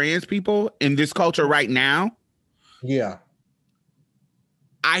play trans people in this culture right now. Yeah.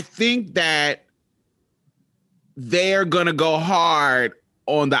 I think that they're going to go hard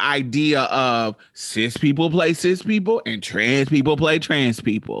on the idea of cis people play cis people and trans people play trans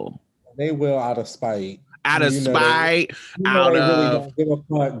people. They will, out of spite. They really don't give a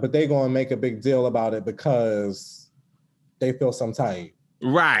fuck, but they're going to make a big deal about it because they feel some type.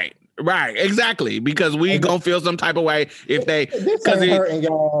 Right, exactly. Because we gonna feel some type of way if they. This ain't hurting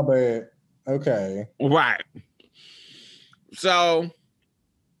y'all, but okay. Right. So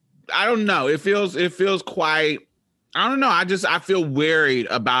I don't know. It feels quite. I don't know. I feel worried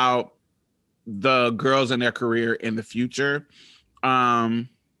about the girls in their career in the future. And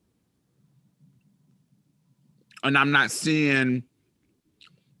I'm not seeing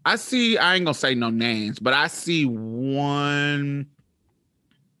I ain't gonna say no names, but I see one.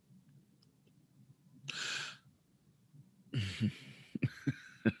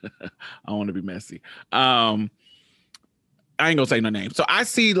 I want to be messy. I ain't gonna say no names. So I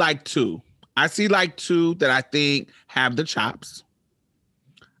see like two. I see like two that I think have the chops.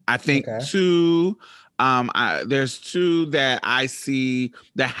 I think two. There's two that I see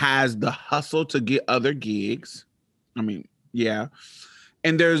that has the hustle to get other gigs. I mean, yeah.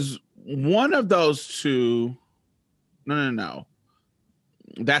 And there's one of those two. No.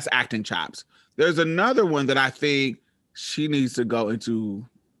 That's acting chops. There's another one that I think she needs to go into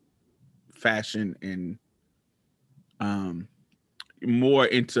fashion and more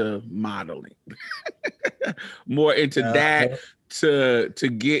into modeling. More into that to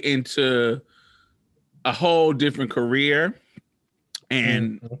get into a whole different career,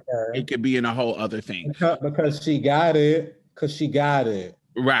 and it could be in a whole other thing. Because she got it.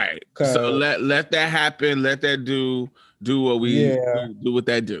 Right. So let that happen. Let that do what we do what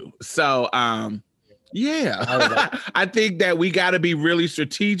that do. So yeah. I think that we got to be really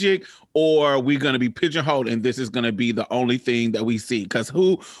strategic, or we're going to be pigeonholed, and this is going to be the only thing that we see. Because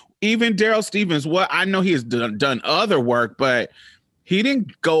even Daryl Stevens, I know he has done other work, but he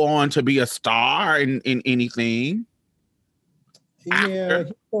didn't go on to be a star in anything. Yeah,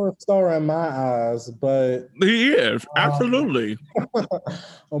 he's a star in my eyes, but he is absolutely.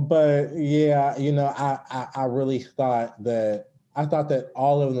 But yeah, I really thought that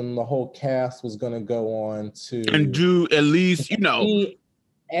all of them, the whole cast, was going to go on to and do at least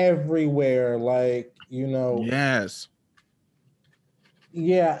everywhere, like Yes.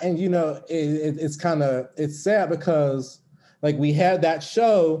 Yeah, and it's sad because like we had that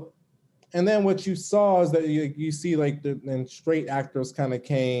show, and then what you saw is that you see like the straight actors kind of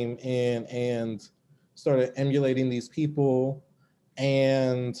came in and started emulating these people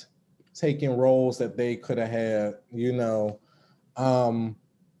and taking roles that they could have had.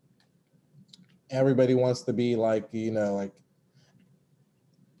 Everybody wants to be like like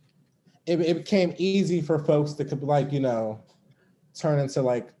it became easy for folks to turn into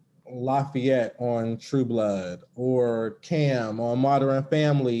like Lafayette on True Blood or Cam on Modern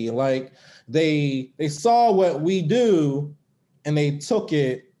Family. Like they saw what we do and they took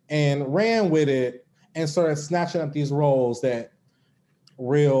it and ran with it and started snatching up these roles that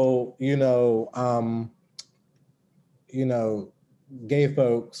real, gay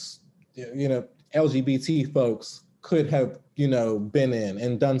folks, LGBT folks could have, been in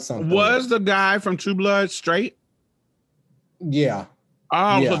and done something. Was the guy from True Blood straight? Yeah.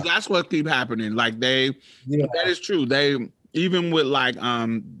 Oh, yeah. So that's what keep happening. Like that is true. They even with like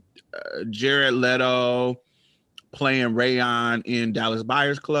Jared Leto playing Rayon in Dallas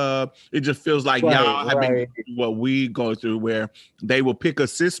Buyers Club, it just feels like y'all have been what we go through, where they will pick a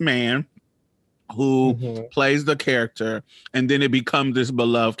cis man who plays the character, and then it becomes this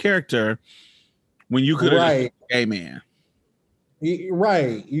beloved character when you could have just picked a gay man.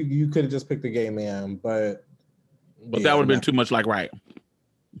 Right. You could have just picked a gay man, but that would have been too much like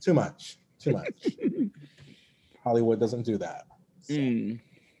Too much. Hollywood doesn't do that. So.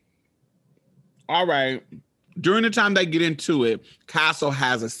 All right. During the time they get into it, Castle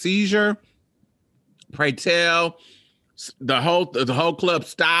has a seizure. Pray tell, the whole club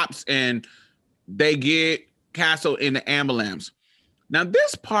stops and they get Castle in the ambulance. Now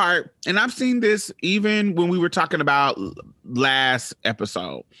this part, and I've seen this even when we were talking about last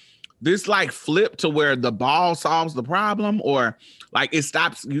episode, this like flip to where the ball solves the problem, or like you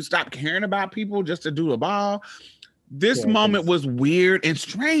stop caring about people just to do a ball. This moment was weird and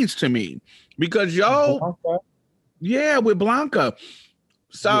strange to me because with Blanca.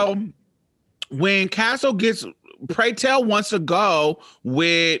 So when Castle Pray Tell wants to go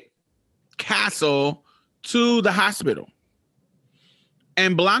with Castle to the hospital.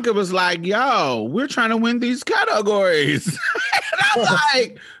 And Blanca was like, yo, we're trying to win these categories. And I'm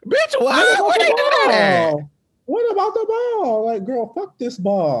like, bitch, why would they do that? What about the ball? Like, girl, fuck this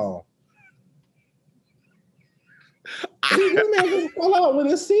ball. You never fell out with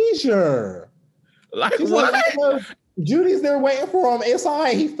a seizure. Like, she's what? Like, Judy's there waiting for him. It's all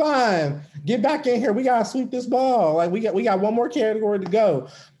right. He's fine. Get back in here. We got to sweep this ball. Like, we got one more category to go.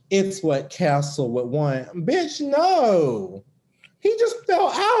 It's what Castle would want. Bitch, no. He just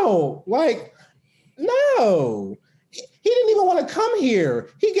fell out. Like, no. He didn't even want to come here.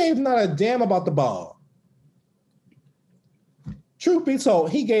 He gave not a damn about the ball. Truth be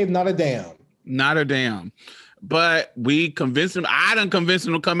told, he gave not a damn. Not a damn. But we convinced him. I done convinced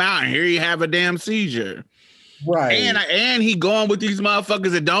him to come out, and here you have a damn seizure. Right. And he going with these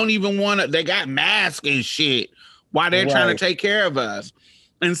motherfuckers that don't even want to. They got masks and shit while they're trying to take care of us.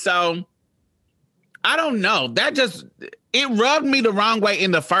 And so I don't know. It rubbed me the wrong way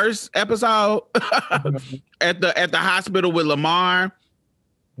in the first episode at the hospital with Lamar.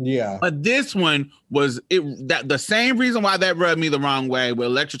 Yeah. But this one was the same reason why that rubbed me the wrong way. Where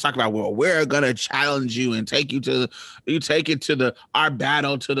Electra talk about, well, we're gonna challenge you and take it to our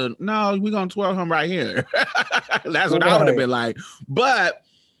battle to the no, we're gonna twirl him right here. That's what I would have been like. But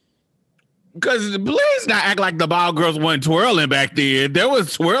because please not act like the ball girls weren't twirling back then. There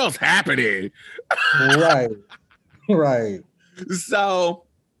was twirls happening. Right. So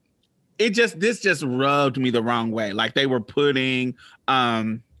this just rubbed me the wrong way. Like they were putting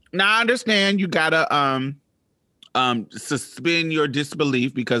now I understand you gotta suspend your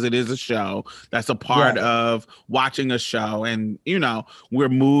disbelief because it is a show. That's a part of watching a show. And we're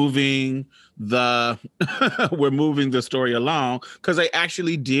moving the story along because they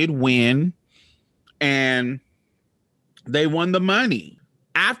actually did win and they won the money.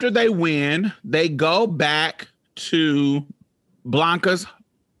 After they win, they go back to Blanca's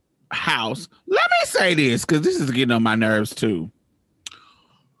house. Let me say this because this is getting on my nerves too.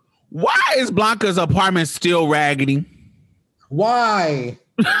 Why is Blanca's apartment still raggedy? Why?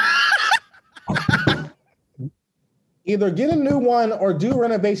 Either get a new one or do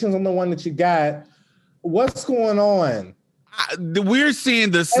renovations on the one that you got. What's going on? We're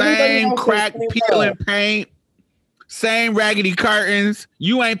seeing the same crack peeling paint. Same raggedy curtains.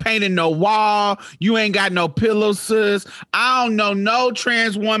 You ain't painted no wall. You ain't got no pillow, sis. I don't know no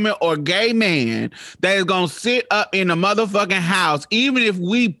trans woman or gay man that is going to sit up in the motherfucking house, even if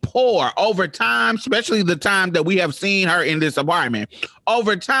we pour over time, especially the time that we have seen her in this apartment.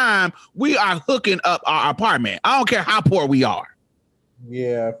 Over time, we are hooking up our apartment. I don't care how poor we are.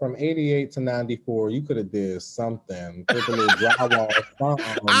 Yeah, from 88 to 94, you could have did something. Put a little drywall.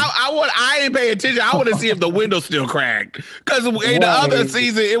 I didn't pay attention. I want to see if the window's still cracked. Because in the other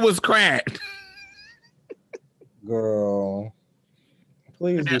season, it was cracked. Girl,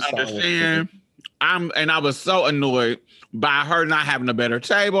 please do understand. I was so annoyed by her not having a better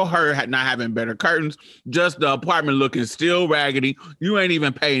table, her not having better curtains, just the apartment looking still raggedy. You ain't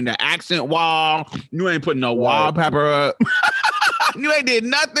even painting the accent wall. You ain't putting no wallpaper up. You ain't did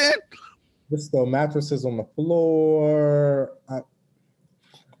nothing. There's still mattresses on the floor.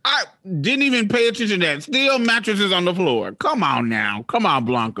 I didn't even pay attention to that. Still mattresses on the floor. Come on now. Come on,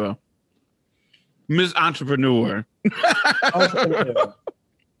 Blanca. Miss Entrepreneur.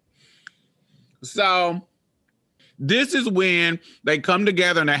 So this is when they come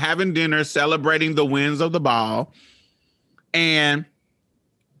together and they're having dinner, celebrating the wins of the ball. And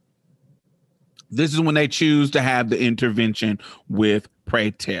this is when they choose to have the intervention with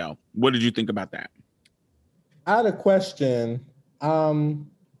Pray Tell. What did you think about that? I had a question.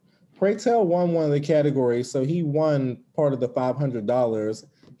 Pray Tell won one of the categories, so he won part of the $500.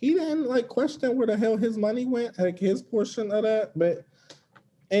 He didn't question where the hell his money went, his portion of that. But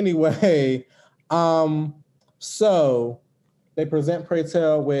anyway, so they present Pray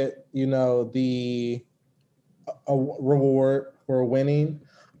Tell with the reward for winning.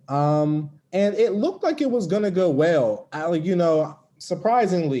 And it looked like it was going to go well.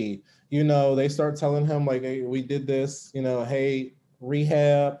 Surprisingly, they start telling him hey, we did this, hey,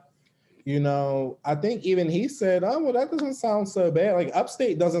 rehab, I think even he said, oh, well, that doesn't sound so bad.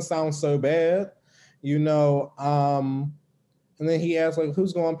 Upstate doesn't sound so bad, and then he asked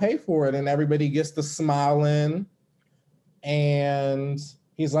who's going to pay for it? And everybody gets to smiling. And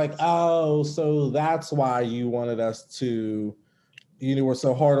he's like, oh, so that's why you wanted us to, you were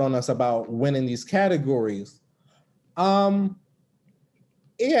so hard on us about winning these categories. Yeah,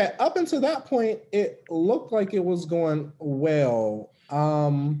 up until that point, it looked like it was going well.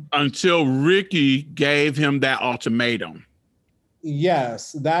 Until Ricky gave him that ultimatum.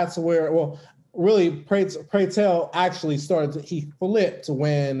 Yes, that's where, really, Pray Tell actually he flipped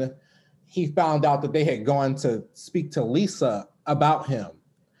when he found out that they had gone to speak to Lisa about him.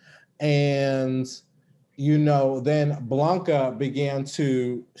 And then Blanca began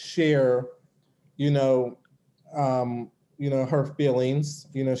to share, her feelings.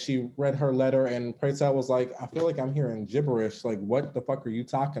 She read her letter and Pray Tell was like, I feel like I'm hearing gibberish. What the fuck are you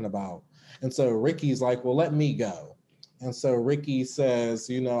talking about? And so Ricky's like, well, let me go. And so Ricky says,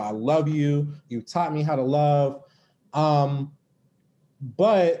 I love you. You taught me how to love.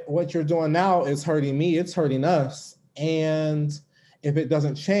 But what you're doing now is hurting me. It's hurting us. And if it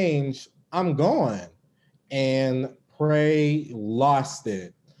doesn't change, I'm gone. And Pray lost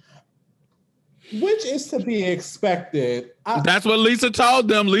it, which is to be expected. That's what Lisa told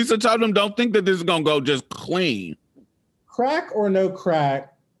them. Lisa told them, don't think that this is going to go just clean. Crack or no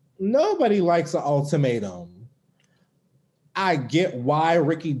crack, nobody likes an ultimatum. I get why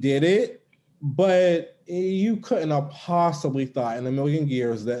Ricky did it, but you couldn't have possibly thought in a million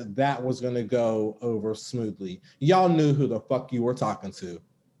years that that was going to go over smoothly. Y'all knew who the fuck you were talking to,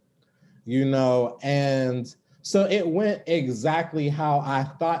 you know, and so it went exactly how I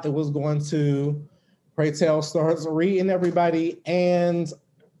thought it was going to. Pray Tell starts reading everybody, and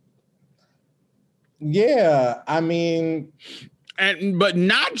yeah, I mean, but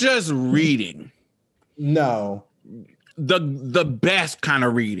not just reading. No. The best kind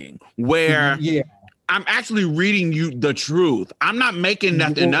of reading where I'm actually reading you the truth. I'm not making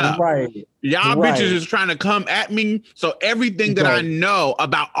nothing up. Right. Y'all bitches is trying to come at me. So everything that I know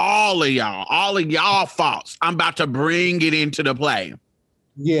about all of y'all faults, I'm about to bring it into the play.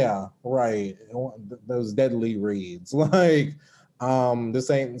 Yeah, right. Those deadly reads. Like, this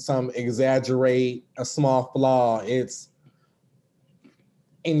ain't some exaggerate a small flaw. It's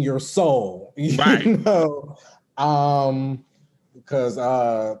in your soul. Right. You know? Because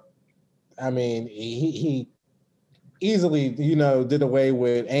I mean, he easily, you know, did away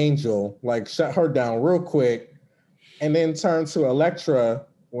with Angel, like shut her down real quick, and then turned to Elektra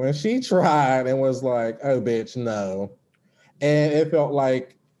when she tried and was like, "Oh, bitch, no." And it felt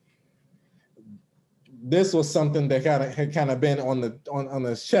like this was something that had kind of been on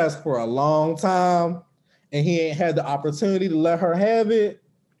his chest for a long time, and he ain't had the opportunity to let her have it,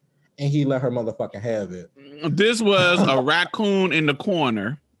 and he let her motherfucking have it. This was a raccoon in the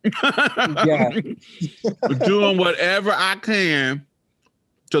corner. Doing whatever I can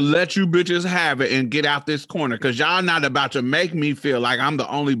to let you bitches have it and get out this corner, because y'all not about to make me feel like I'm the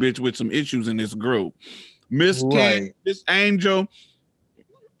only bitch with some issues in this group. Miss Ken, Miss Angel,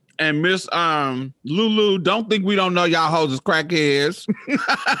 and Miss Lulu, don't think we don't know y'all hoes is crackheads.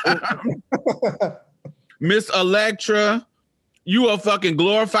 Miss Elektra, you a fucking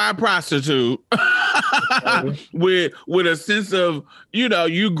glorified prostitute with a sense of, you know,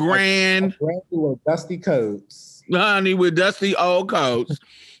 you grand. With dusty coats. Honey, with dusty old coats.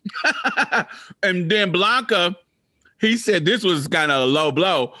 And then Blanca, he said this was kind of a low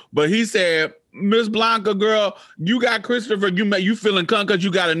blow, but he said, Miss Blanca, girl, you got Christopher, you feeling cunt because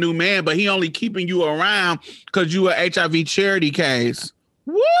you got a new man, but he only keeping you around because you a HIV charity case.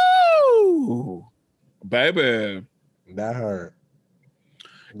 Woo! Baby. That hurt.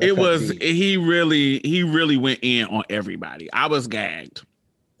 It was deep. He really went in on everybody. I was gagged.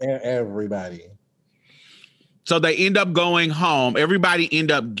 Everybody. So they end up going home. Everybody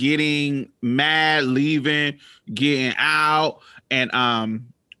end up getting mad, leaving, getting out, and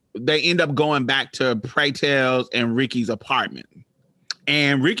they end up going back to Pray Tell's and Ricky's apartment.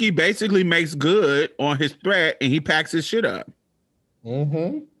 And Ricky basically makes good on his threat, and he packs his shit up.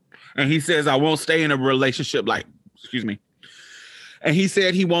 Mm-hmm. And he says, I won't stay in a relationship and he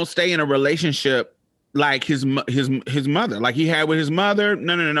said he won't stay in a relationship like his mother, like he had with his mother.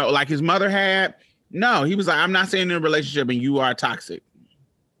 No. Like his mother had. No, he was like, I'm not staying in a relationship and you are toxic.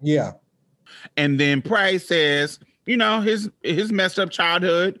 Yeah. And then Pray says, you know, his messed up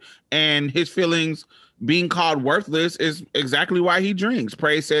childhood and his feelings being called worthless is exactly why he drinks.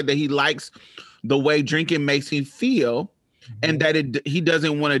 Pray said that he likes the way drinking makes him feel. And that he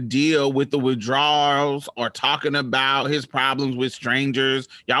doesn't want to deal with the withdrawals or talking about his problems with strangers.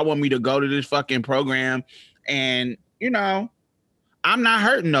 Y'all want me to go to this fucking program and, you know, I'm not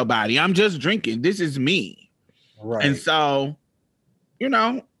hurting nobody. I'm just drinking. This is me. Right. And so, you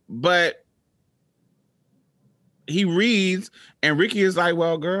know, but he reads and Ricky is like,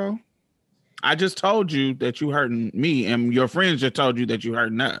 well, girl, I just told you that you hurting me and your friends just told you that you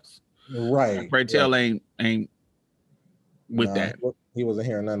hurting us. Right. And Pray Tell ain't with that. He wasn't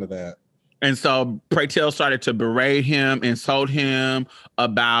hearing none of that. And so Pray Tell started to berate him, insult him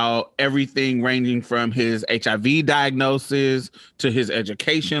about everything ranging from his HIV diagnosis to his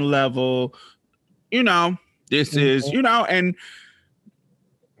education level. You know, this is, you know, and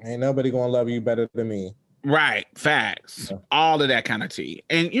ain't nobody gonna love you better than me. Right. Facts. Yeah. All of that kind of tea.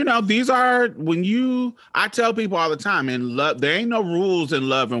 And, you know, these are I tell people all the time in love, there ain't no rules in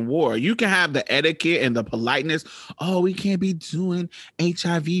love and war. You can have the etiquette and the politeness. Oh, we can't be doing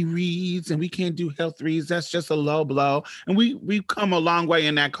HIV reads and we can't do health reads. That's just a low blow. And we've come a long way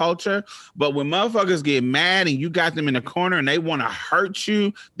in that culture. But when motherfuckers get mad and you got them in the corner and they want to hurt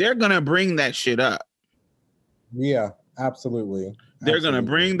you, they're going to bring that shit up. Yeah, absolutely. They're going to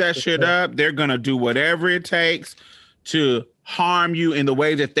bring that shit up. They're going to do whatever it takes to harm you in the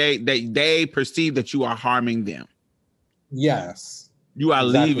way that they perceive that you are harming them. Yes. You are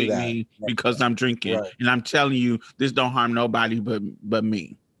leaving me because I'm drinking. Right. And I'm telling you, this don't harm nobody but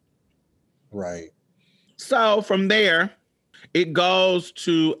me. Right. So from there, it goes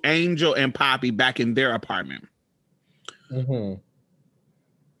to Angel and Poppy back in their apartment. Mm-hmm.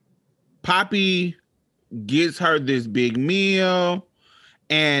 Poppy gets her this big meal,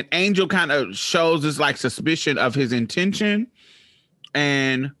 and Angel kind of shows this like suspicion of his intention.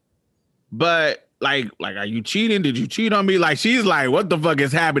 But are you cheating? Did you cheat on me? Like, she's like, what the fuck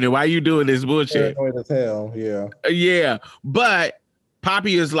is happening? Why are you doing this bullshit? Paranoid as hell, yeah. Yeah. But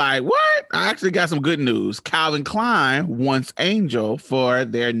Poppy is like, what? I actually got some good news. Calvin Klein wants Angel for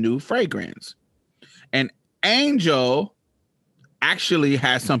their new fragrance. And Angel actually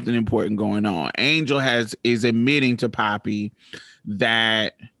has something important going on. Angel is admitting to Poppy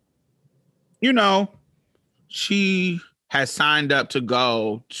that, you know, she has signed up to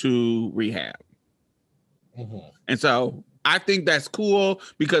go to rehab. Mm-hmm. And so I think that's cool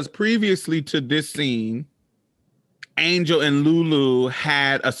because previously to this scene, Angel and Lulu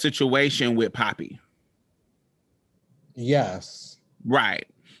had a situation with Poppy. Yes. Right.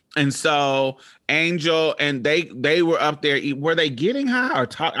 And so Angel and they were up there. Were they getting high or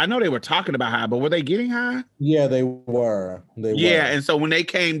talk? I know they were talking about high, but were they getting high? Yeah, they were. And so when they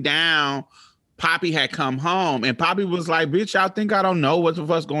came down, Poppy had come home and Poppy was like, bitch, y'all think I don't know what the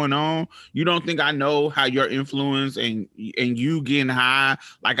fuck's going on? You don't think I know how your influence and you getting high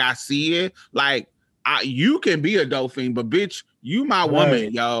like I see it? Like, you can be a dope fiend, but bitch, you my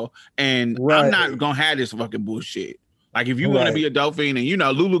woman, yo. And I'm not gonna have this fucking bullshit. Like, if you want to be a dope fiend, and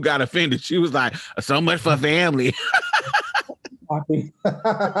Lulu got offended. She was like, so much for family. He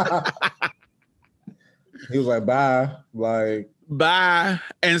was like, bye. Like, bye.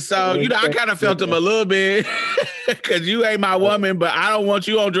 And so, I kind of felt him a little bit because you ain't my woman, but I don't want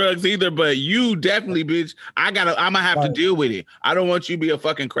you on drugs either. But you definitely, bitch, I'm gonna have to deal with it. I don't want you to be a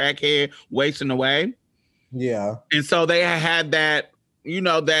fucking crackhead wasting away. Yeah. And so they had that,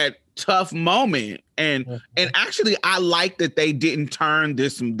 that tough moment. And actually, I like that they didn't turn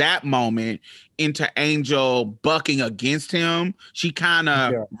that moment into Angel bucking against him. She kind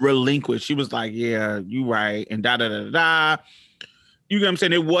of relinquished. She was like, yeah, you right. And da da da da. You know what I'm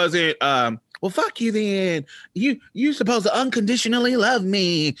saying? It wasn't, well, fuck you then. You supposed to unconditionally love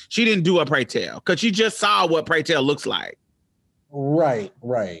me. She didn't do a pray tell because she just saw what pray tell looks like. Right.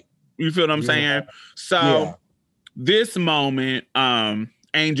 You feel what I'm saying? So this moment,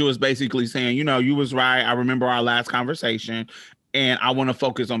 Angel is basically saying, you was right. I remember our last conversation and I want to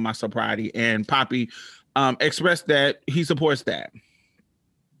focus on my sobriety. And Poppy expressed that he supports that.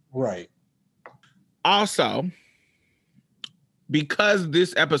 Right. Also, because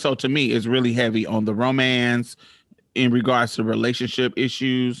this episode to me is really heavy on the romance in regards to relationship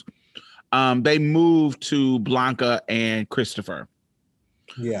issues, they moved to Blanca and Christopher.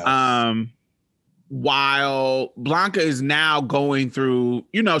 Yeah. While Blanca is now going through,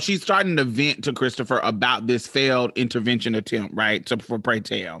 she's starting to vent to Christopher about this failed intervention attempt, right? For pray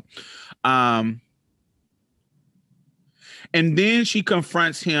tell. And then she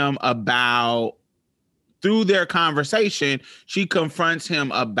confronts him through their conversation, she confronts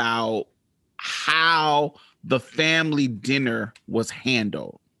him about how the family dinner was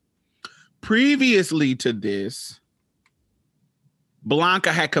handled. Previously to this,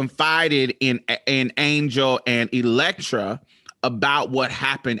 Blanca had confided in Angel and Elektra about what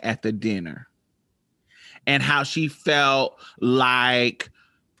happened at the dinner and how she felt like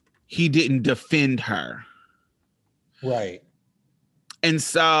he didn't defend her. Right. And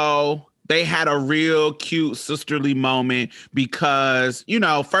so they had a real cute sisterly moment because,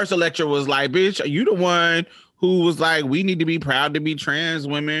 first Elektra was like, bitch, are you the one who was like, we need to be proud to be trans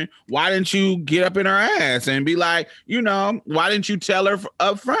women? Why didn't you get up in her ass and be like, why didn't you tell her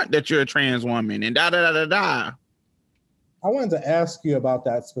up front that you're a trans woman and da da da da da? I wanted to ask you about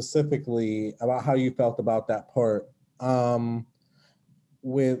that specifically, about how you felt about that part,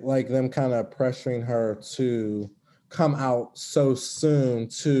 with like them kind of pressuring her to come out so soon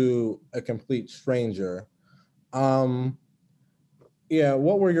to a complete stranger. What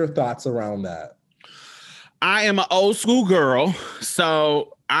were your thoughts around that? I am an old school girl,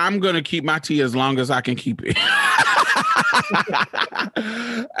 so I'm going to keep my tea as long as I can keep it.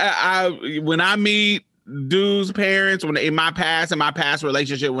 When I meet dudes' parents, in my past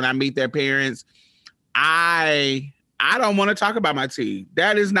relationship, when I meet their parents, I don't want to talk about my tea.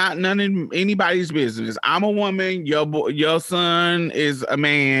 That is not none of anybody's business. I'm a woman. Your son is a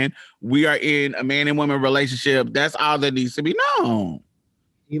man. We are in a man and woman relationship. That's all that needs to be known.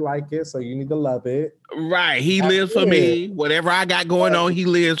 He like it, so you need to love it. Right. He lives for me. Whatever I got going on, he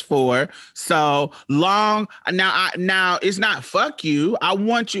lives for. So long. Now it's not fuck you. I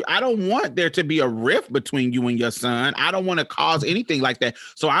don't want there to be a rift between you and your son. I don't want to cause anything like that.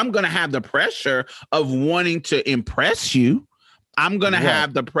 So I'm going to have the pressure of wanting to impress you. I'm going to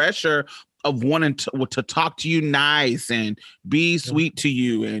have the pressure of wanting to talk to you nice and be sweet to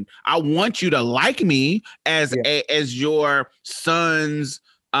you, and I want you to like me as as your son's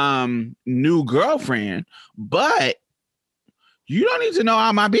new girlfriend, but you don't need to know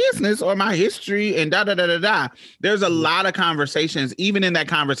all my business or my history and da da da da da. There's a lot of conversations, even in that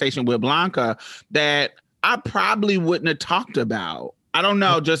conversation with Blanca, that I probably wouldn't have talked about. I don't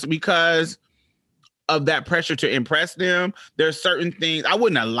know, just because of that pressure to impress them. There's certain things I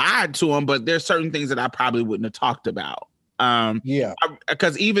wouldn't have lied to them, but there's certain things that I probably wouldn't have talked about.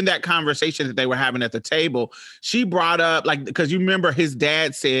 Because even that conversation that they were having at the table, she brought up, like, because you remember his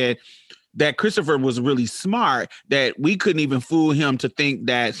dad said that Christopher was really smart, that we couldn't even fool him to think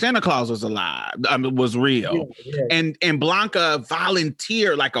that Santa Claus was alive, was real. And Blanca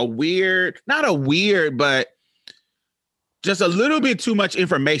volunteered like not a weird, but just a little bit too much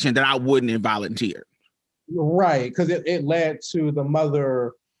information that I wouldn't have volunteered. Right, because it led to the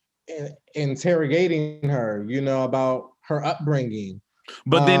mother interrogating her, about her upbringing.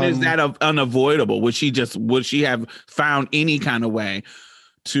 But then is that unavoidable? Would she have found any kind of way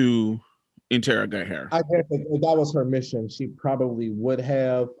to interrogate her? I guess if that was her mission, she probably would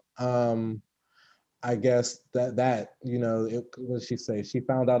have. I guess that what did she say? She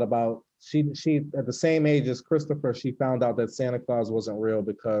found out about she at the same age as Christopher. She found out that Santa Claus wasn't real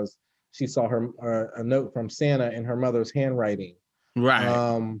because she saw a note from Santa in her mother's handwriting.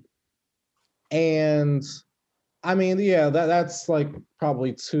 Right. And I mean, that's like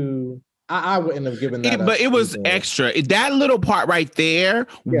probably too. I wouldn't have given that. But it was extra. That little part right there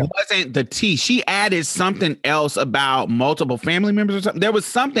wasn't the tea. She added something else about multiple family members or something. There was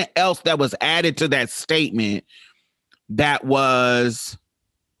something else that was added to that statement that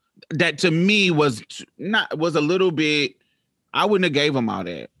to me was a little bit. I wouldn't have gave him all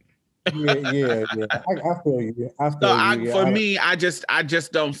that. Yeah. I feel you. For me, I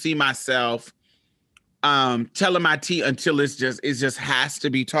just don't see myself telling my tea until it just has to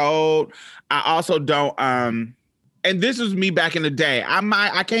be told. I also don't and this was me back in the day.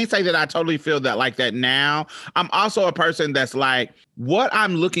 I can't say that I totally feel that like that now. I'm also a person that's like, what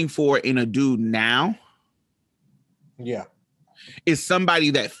I'm looking for in a dude now is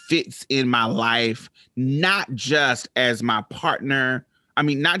somebody that fits in my life, not just as my partner. I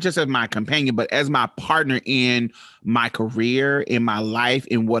mean, not just as my companion, but as my partner in my career, in my life,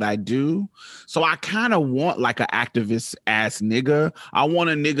 in what I do. So I kind of want like an activist ass nigga. I want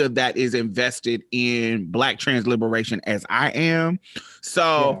a nigga that is invested in Black trans liberation as I am.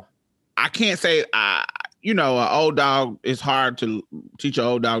 So I can't say, an old dog, it's hard to teach an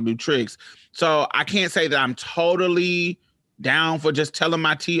old dog new tricks. So I can't say that I'm totally down for just telling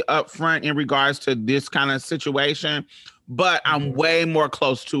my tea up front in regards to this kind of situation. But I'm way more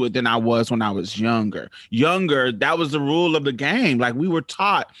close to it than I was when I was younger. That was the rule of the game. Like, we were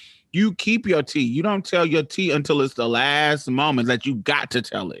taught, you keep your tea. You don't tell your tea until it's the last moment that you got to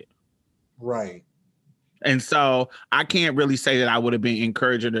tell it. Right. And so I can't really say that I would have been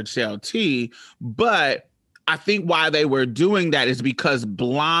encouraging her to tell tea. But I think why they were doing that is because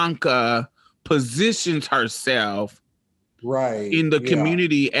Blanca positions herself in the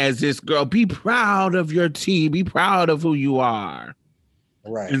community as this girl. Be proud of your tea. Be proud of who you are.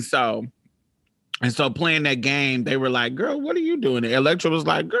 Right. And so playing that game, they were like, girl, what are you doing? And Elektra was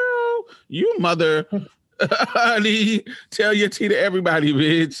like, girl, you mother, honey, tell your tea to everybody,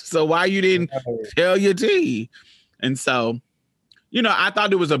 bitch. So why you didn't tell your tea? And so, I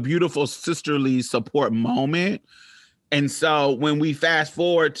thought it was a beautiful sisterly support moment. And so when we fast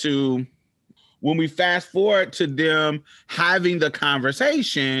forward to them having the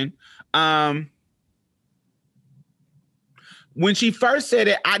conversation, when she first said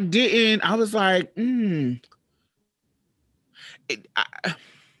it, I was like, I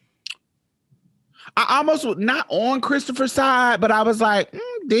almost not on Christopher's side, but I was like,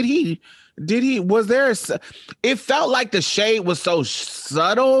 it felt like the shade was so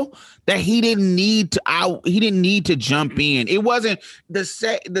subtle that he didn't need to jump in. It wasn't the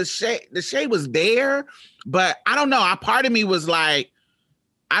shade was there, but I don't know. A part of me was like,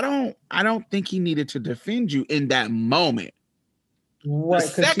 I don't think he needed to defend you in that moment. Right. The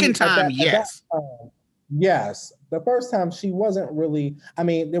second time, yes. Yes. The first time she wasn't really, I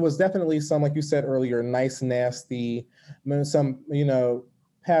mean, there was definitely some, like you said earlier, nice, nasty, some,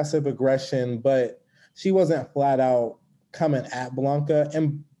 passive aggression, but she wasn't flat out coming at Blanca.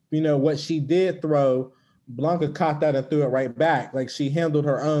 And, what she did throw, Blanca caught that and threw it right back. Like, she handled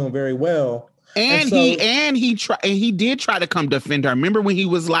her own very well. And he did try to come defend her. Remember when he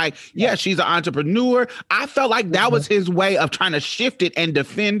was like, yeah, she's an entrepreneur. I felt like that was his way of trying to shift it and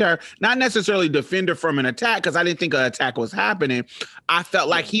defend her, not necessarily defend her from an attack, because I didn't think an attack was happening. I felt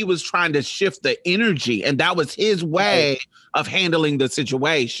like he was trying to shift the energy, and that was his way of handling the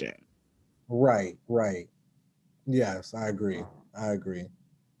situation. Right. Yes, I agree.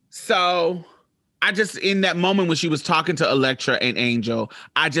 So I just, in that moment when she was talking to Elektra and Angel,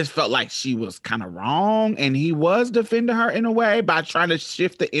 I just felt like she was kind of wrong, and he was defending her in a way by trying to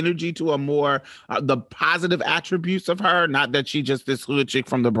shift the energy to a more the positive attributes of her, not that she just this hood chick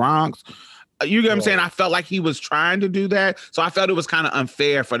from the Bronx. You get what I'm saying? I felt like he was trying to do that, so I felt it was kind of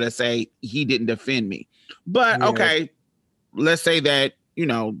unfair for to say he didn't defend me. But okay, let's say that, you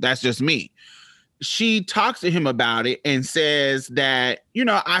know, that's just me. She talks to him about it and says that, you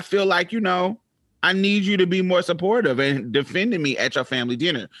know, I feel like, you know, I need you to be more supportive and defending me at your family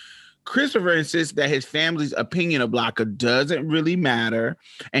dinner. Christopher insists that his family's opinion of Blanca doesn't really matter,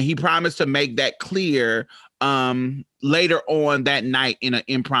 and he promised to make that clear later on that night in an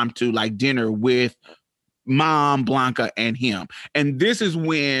impromptu like dinner with Mom, Blanca, and him. And this is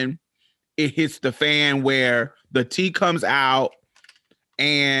when it hits the fan where the tea comes out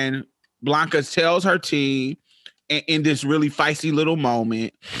and Blanca tells her tea in this really feisty little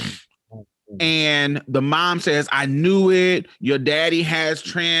moment. And the mom says, I knew it. Your daddy has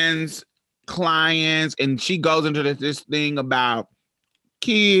trans clients. And she goes into this thing about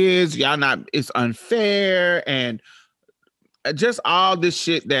kids. Y'all not, it's unfair. And just all this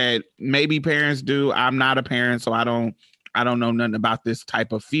shit that maybe parents do. I'm not a parent, so I don't know nothing about this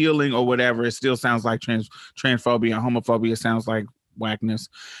type of feeling or whatever. It still sounds like transphobia and homophobia. Sounds like whackness.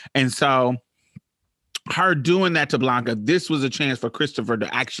 And so her doing that to Blanca, this was a chance for Christopher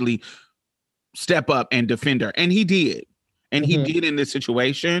to actually step up and defend her. And he did. And he did in this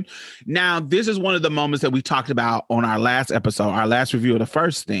situation. Now, this is one of the moments that we talked about on our last episode, our last review of the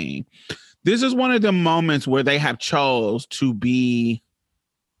first thing. This is one of the moments where they have chose to be,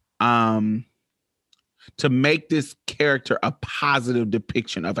 to make this character a positive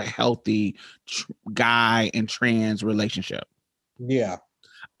depiction of a healthy guy and trans relationship. Yeah.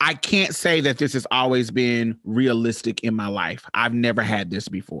 I can't say that this has always been realistic in my life. I've never had this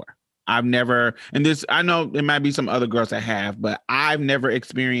before. I've never, and this, I know there might be some other girls that have, but I've never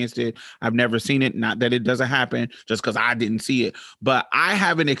experienced it. I've never seen it. Not that it doesn't happen just because I didn't see it, but I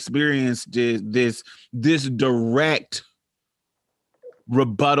haven't experienced this direct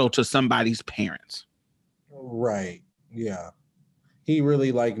rebuttal to somebody's parents. Right. Yeah. He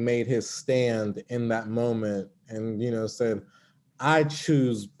really like made his stand in that moment and, you know, said, I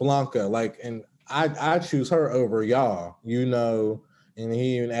choose Blanca, like, and I choose her over y'all, you know. And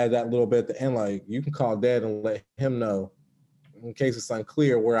he even added that little bit at the end, like, you can call Dad and let him know in case it's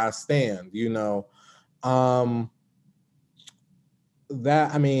unclear where I stand, you know.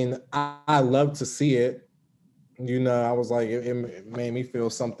 That, I mean, I love to see it. You know, I was like, it made me feel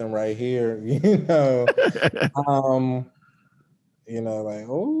something right here, you know. You know, like,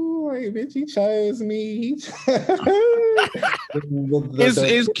 oh, like, bitch, he chose me.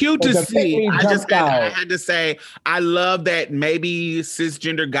 It's cute to see. I had to say, I love that maybe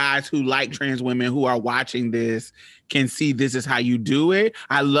cisgender guys who like trans women who are watching this can see this is how you do it.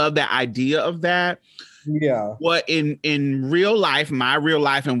 I love that idea of that. Yeah. What in real life, my real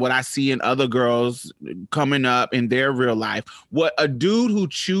life, and what I see in other girls coming up in their real life, what a dude who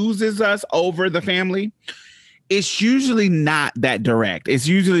chooses us over the family, it's usually not that direct. It's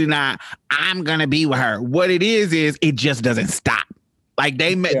usually not, I'm going to be with her. What it is it just doesn't stop. Like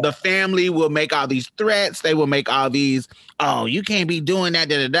the family will make all these threats. They will make all these, oh, you can't be doing that,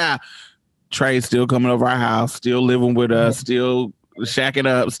 da-da-da. Trey's still coming over our house, still living with us, still shacking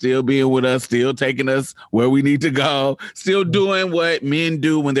up, still being with us, still taking us where we need to go, still doing what men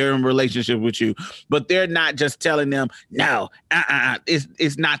do when they're in a relationship with you. But they're not just telling them, no,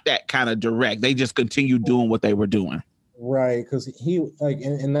 it's not that kind of direct. They just continue doing what they were doing. Right, because he, like,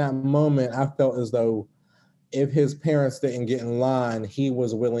 in that moment, I felt as though if his parents didn't get in line, he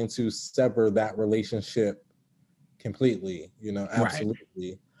was willing to sever that relationship completely, you know, absolutely.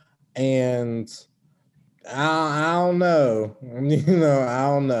 Right. And I don't know, you know, I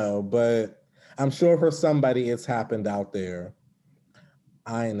don't know, but I'm sure for somebody it's happened out there.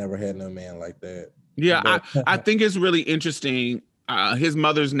 I ain't never had no man like that. Yeah, but I think it's really interesting. His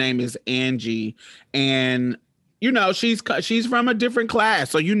mother's name is Angie, and you know, she's from a different class.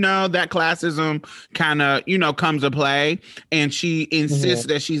 So, you know, that classism kind of, you know, comes to play, and she insists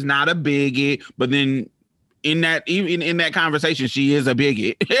that she's not a bigot, but then in that conversation, she is a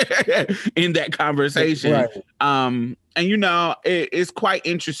bigot in that conversation. Right. And, you know, it's quite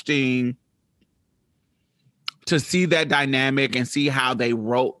interesting to see that dynamic and see how they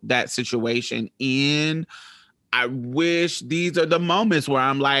wrote that situation in. I wish these are the moments where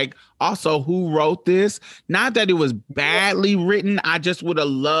I'm like, also, who wrote this? Not that it was badly written. I just would have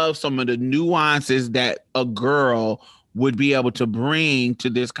loved some of the nuances that a girl would be able to bring to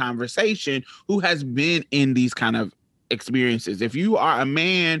this conversation who has been in these kind of experiences. If you are a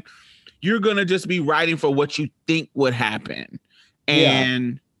man, you're going to just be writing for what you think would happen.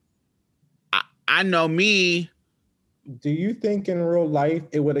 And I know me. Do you think in real life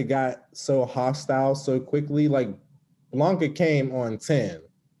it would have got so hostile so quickly? Like Blanca came on 10.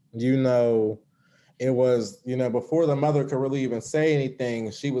 It was, before the mother could really even say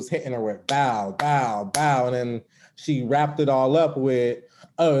anything, she was hitting her with bow, bow, bow. And then she wrapped it all up with,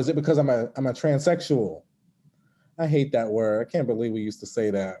 oh, is it because I'm a transsexual? I hate that word. I can't believe we used to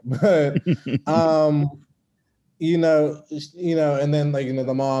say that. But and then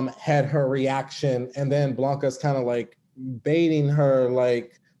the mom had her reaction, and then Blanca's kind of like baiting her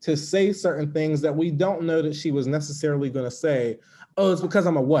like to say certain things that we don't know that she was necessarily going to say. Oh, it's because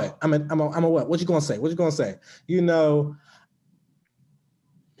I'm a what? I'm a what? What you gonna say? What you gonna say?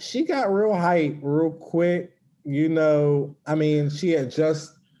 She got real hype real quick. She had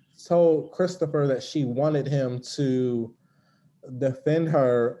just told Christopher that she wanted him to defend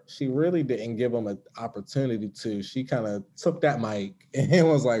her. She really didn't give him an opportunity to. She kind of took that mic and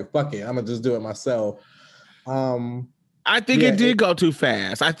was like, fuck it, I'm gonna just do it myself. I think it did go too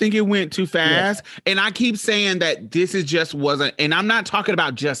fast. I think it went too fast. Yeah. And I keep saying that this is just wasn't, and I'm not talking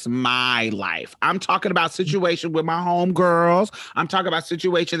about just my life. I'm talking about situations with my homegirls. I'm talking about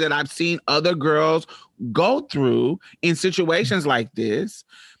situations that I've seen other girls go through in situations like this.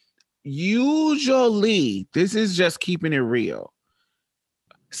 Usually, this is just keeping it real.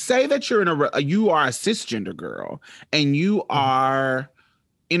 Say that you are a cisgender girl and you are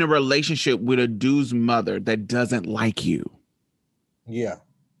in a relationship with a dude's mother that doesn't like you. Yeah.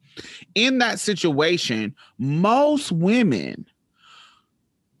 In that situation, most women,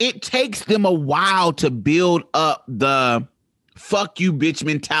 it takes them a while to build up the fuck you bitch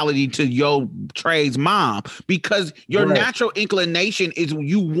mentality to your Trey's mom, because your natural inclination is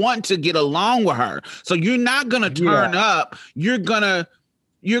you want to get along with her. So you're not going to turn up. You're going to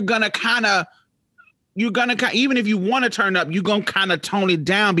kind of, even if you want to turn up, you're going to kind of tone it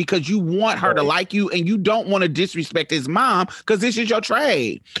down because you want her to like you and you don't want to disrespect his mom because this is your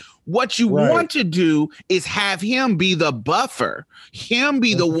trade. What you want to do is have him be the buffer, him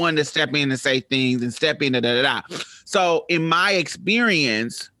be the one to step in and say things and step in. So in my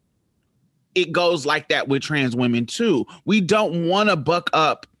experience, it goes like that with trans women too. We don't want to buck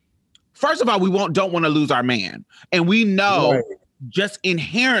up. First of all, don't want to lose our man. And we know just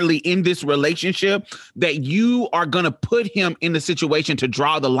inherently in this relationship that you are going to put him in the situation to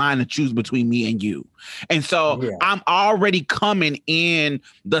draw the line and choose between me and you. And so I'm already coming in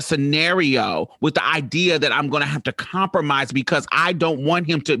the scenario with the idea that I'm going to have to compromise because I don't want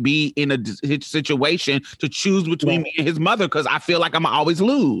him to be in a situation to choose between me and his mother because I feel like I'm always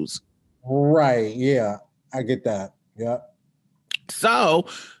lose. Right. Yeah, I get that. Yeah. So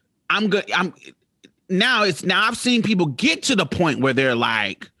Now I've seen people get to the point where they're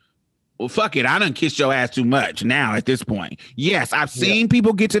like, well, fuck it, I done kissed your ass too much now at this point. Yes, I've seen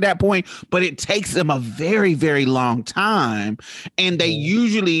people get to that point, but it takes them a very, very long time. And they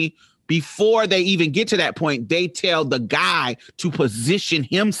usually, before they even get to that point, they tell the guy to position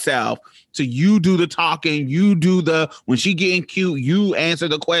himself to you do the talking, you do when she getting cute, you answer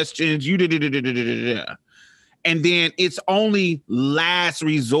the questions, you and then it's only last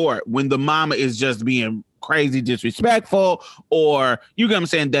resort when the mama is just being crazy disrespectful or, you get what I'm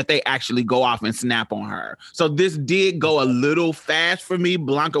saying, that they actually go off and snap on her. So this did go a little fast for me.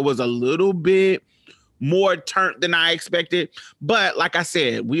 Blanca was a little bit more turned than I expected. But like I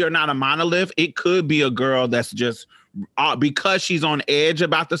said, we are not a monolith. It could be a girl that's just because she's on edge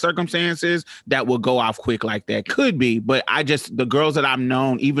about the circumstances that will go off quick like that. Could be, but the girls that I've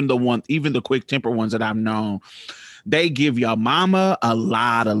known, even the quick temper ones that I've known, they give your mama a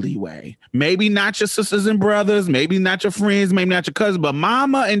lot of leeway. Maybe not your sisters and brothers, maybe not your friends, maybe not your cousins, but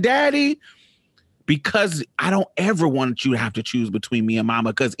mama and daddy, because I don't ever want you to have to choose between me and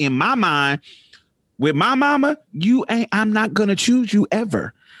mama. Because in my mind, with my mama, I'm not gonna choose you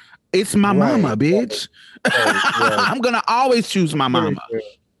ever. It's my mama, bitch. I'm going to always choose my mama.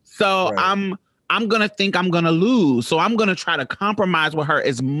 So I'm going to think I'm going to lose. So I'm going to try to compromise with her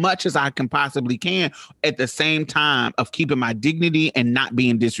as much as I can possibly can at the same time of keeping my dignity and not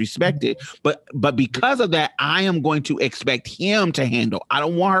being disrespected. But because of that, I am going to expect him to handle. I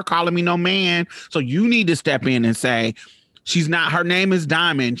don't want her calling me no man. So you need to step in and say, She's not, her name is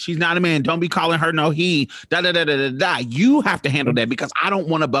Diamond. She's not a man. Don't be calling her no he. Da da da da da da. You have to handle that because I don't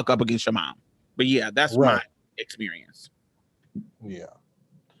want to buck up against your mom. But yeah, that's my experience. Yeah.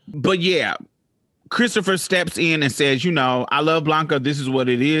 But yeah, Christopher steps in and says, you know, I love Blanca. This is what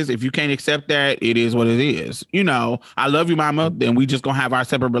it is. If you can't accept that, it is what it is. You know, I love you, mama. Then we just gonna have our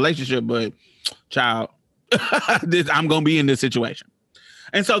separate relationship. But child, I'm gonna be in this situation.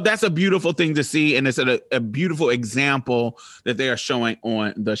 And so that's a beautiful thing to see. And it's a beautiful example that they are showing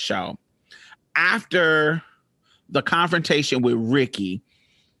on the show. After the confrontation with Ricky,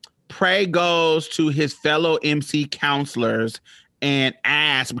 Prey goes to his fellow MC counselors and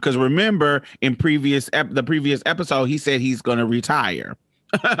asks, because remember in the previous episode, he said he's going to retire,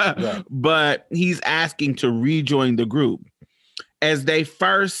 right. But he's asking to rejoin the group. As they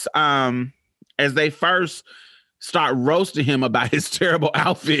first start roasting him about his terrible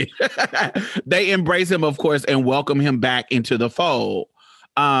outfit, they embrace him, of course, and welcome him back into the fold.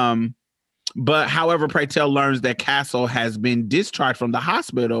 But however, Preytel learns that Castle has been discharged from the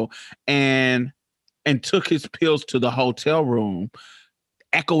hospital and took his pills to the hotel room,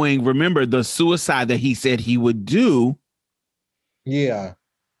 echoing, remember, the suicide that he said he would do. Yeah.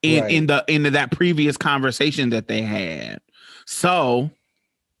 In that previous conversation that they had. So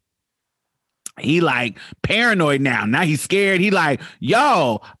he like paranoid now. Now he's scared. He like,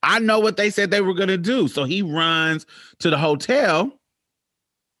 yo, I know what they said they were going to do. So he runs to the hotel.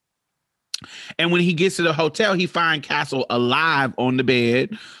 And when he gets to the hotel, he finds Castle alive on the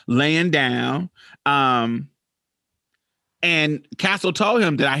bed, laying down. And Castle told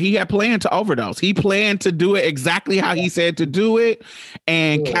him that he had planned to overdose. He planned to do it exactly how he said to do it.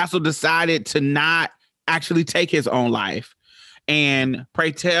 And Castle decided to not actually take his own life. And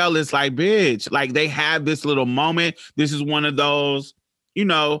Preytel is like, bitch, like they have this little moment. This is one of those, you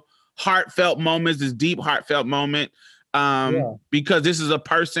know, heartfelt moments, this deep heartfelt moment. Because this is a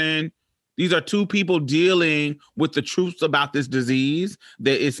person. These are two people dealing with the truths about this disease.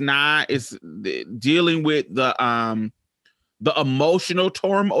 That it's dealing with the emotional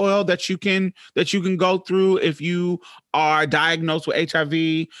turmoil that you can go through if you are diagnosed with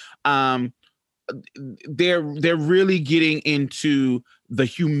HIV. They're really getting into the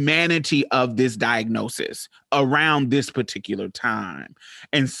humanity of this diagnosis around this particular time.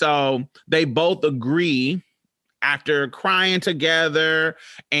 And so they both agree, after crying together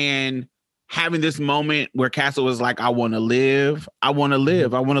and having this moment where Castle was like, I want to live. I want to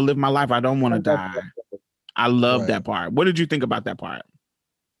live. I want to live my life. I don't want to die. I love that part. What did you think about that part?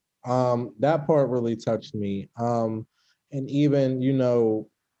 That part really touched me. And even,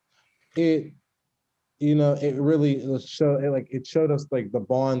 it really showed us like the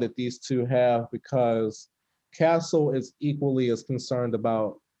bond that these two have, because Castle is equally as concerned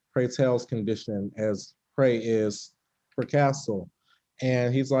about Preytel's condition as Prey is for Castle.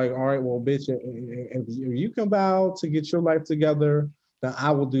 And he's like, all right, well, bitch, if you come out to get your life together, then I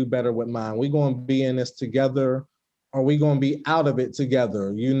will do better with mine. We're going to be in this together, or we going to be out of it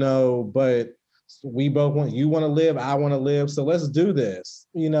together, but we both you want to live, I want to live. So let's do this.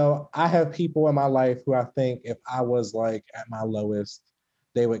 I have people in my life who I think if I was like at my lowest,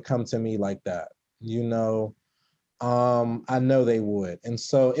 they would come to me like that. I know they would. And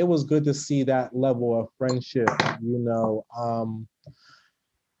so it was good to see that level of friendship,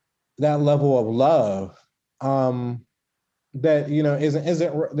 that level of love, that,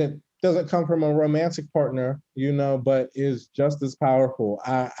 that doesn't come from a romantic partner, but is just as powerful.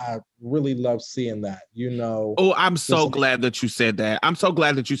 I really love seeing that, Oh, I'm so glad that you said that. I'm so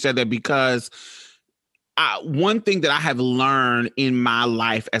glad that you said that, because one thing that I have learned in my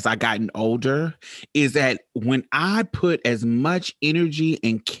life as I gotten older is that when I put as much energy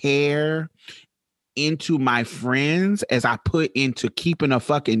and care into my friends as I put into keeping a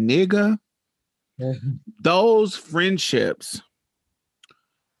fucking nigga, those friendships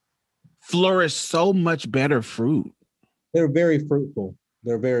flourish so much better fruit. They're very fruitful.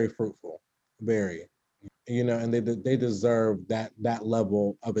 Very, and they deserve that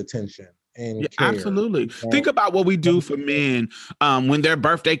level of attention. And care. Absolutely. Think about what we do for men. When their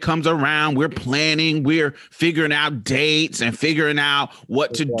birthday comes around, we're planning, we're figuring out dates and figuring out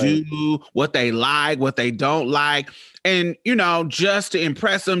what to do, what they like, what they don't like. And, just to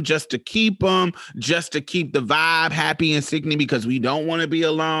impress them, just to keep them, just to keep the vibe happy and sickening because we don't want to be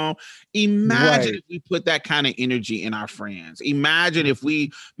alone. Imagine if we put that kind of energy in our friends. Imagine if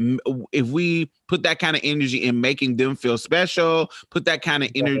we put that kind of energy in making them feel special, put that kind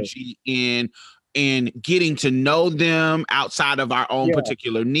of energy in in getting to know them outside of our own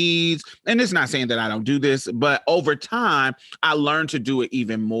particular needs. And it's not saying that I don't do this, but over time, I learned to do it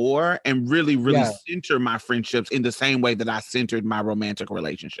even more and really center my friendships in the same way that I centered my romantic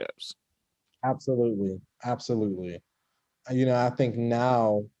relationships. Absolutely. Absolutely. I think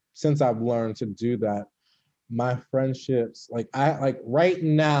now, since I've learned to do that, my friendships, like right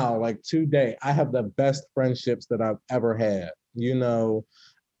now, like today, I have the best friendships that I've ever had.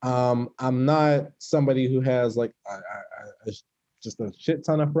 I'm not somebody who has like just a shit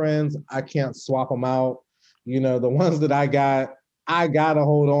ton of friends. I can't swap them out. The ones that I gotta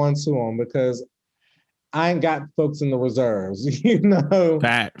hold on to them because I ain't got folks in the reserves.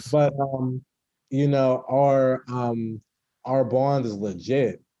 Facts. But our bond is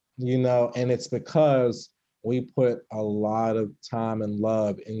legit. And it's because we put a lot of time and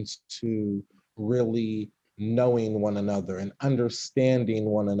love into really knowing one another and understanding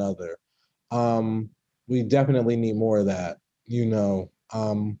one another. We definitely need more of that.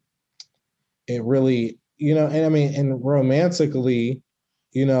 It really, and I mean, and romantically,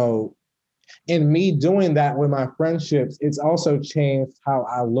 in me doing that with my friendships, it's also changed how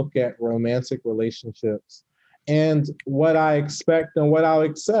I look at romantic relationships and what I expect and what I'll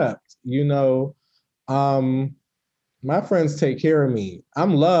accept. My friends take care of me.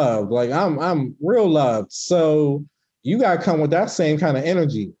 I'm loved. Like I'm real loved. So you gotta come with that same kind of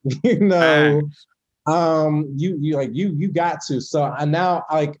energy. You got to. So I now,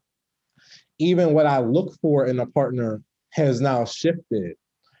 like, even what I look for in a partner has now shifted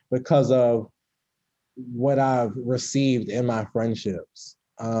because of what I've received in my friendships.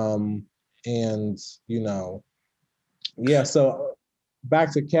 So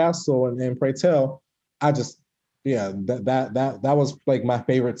back to Castle and Pray Tell, that was like my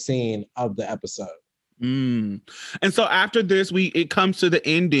favorite scene of the episode. And so after this, it comes to the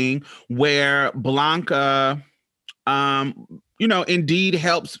ending where Blanca, indeed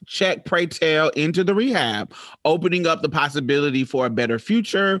helps check Pray Tell into the rehab, opening up the possibility for a better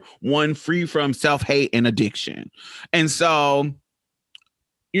future, one free from self-hate and addiction. And so,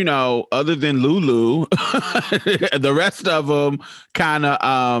 other than Lulu, the rest of them kind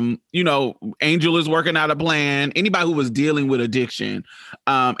of, Angel is working out a plan. Anybody who was dealing with addiction,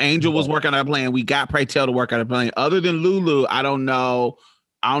 Angel was working out a plan. We got Pray Tell to work out a plan. Other than Lulu, I don't know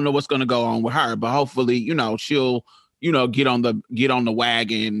what's going to go on with her, but hopefully, she'll, get on the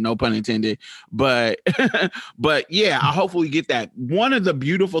wagon, no pun intended. But yeah, I hopefully get that. One of the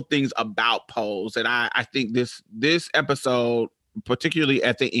beautiful things about Pose that I think this episode, particularly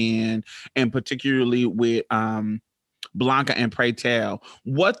at the end, and particularly with Blanca and Pray Tell,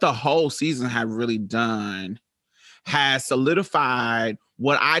 what the whole season had really done has solidified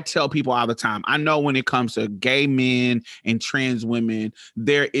what I tell people all the time. I know when it comes to gay men and trans women,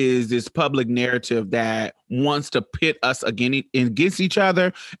 there is this public narrative that wants to pit us against each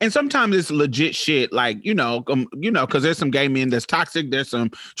other. And sometimes it's legit shit, like, because there's some gay men that's toxic. There's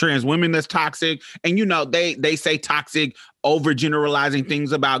some trans women that's toxic. And, they say toxic overgeneralizing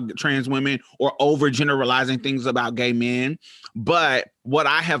things about trans women or overgeneralizing things about gay men. But what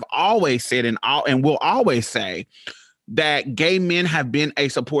I have always said and will always say, that gay men have been a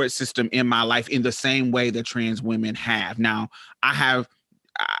support system in my life in the same way that trans women have. Now, I have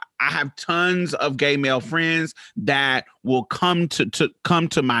tons of gay male friends that will come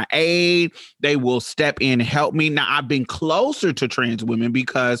to my aid. They will step in and help me. Now, I've been closer to trans women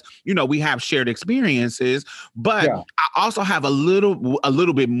because, we have shared experiences, but I also have a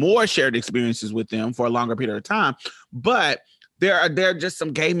little bit more shared experiences with them for a longer period of time. But there are just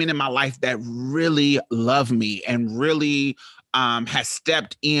some gay men in my life that really love me and really has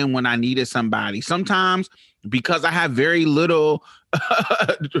stepped in when I needed somebody. Sometimes because I have very little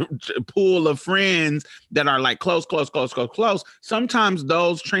pool of friends that are like close. Sometimes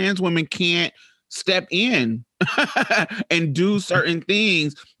those trans women can't step in and do certain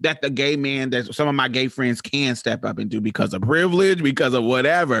things that the gay man, that some of my gay friends can step up and do because of privilege, because of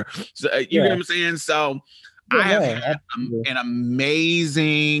whatever. So, you know what I'm saying? So I have had an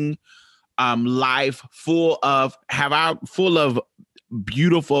amazing life full of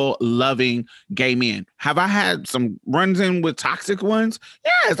beautiful, loving gay men. Have I had some runs in with toxic ones?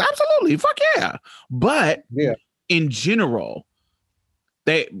 Yes, absolutely. Fuck yeah. But in general,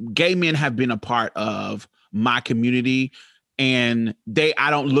 gay men have been a part of my community, and I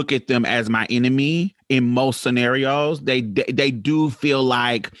don't look at them as my enemy in most scenarios. They do feel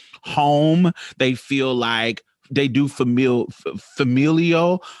like home. They feel like they do familial.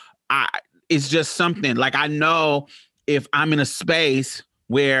 It's just something like, I know if I'm in a space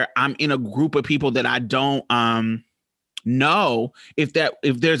where I'm in a group of people that I don't know if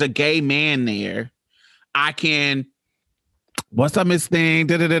there's a gay man there, I can. What's up, Miss Thing?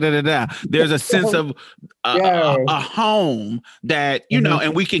 Da, da, da, da, da. There's a sense of a home that, you know,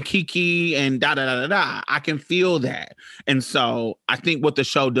 and we can kiki and da, da, da, da, da. I can feel that. And so I think what the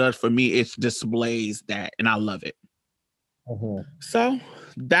show does for me, it displays that, and I love it. So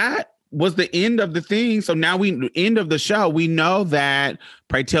that was the end of the thing. So now end of the show. We know that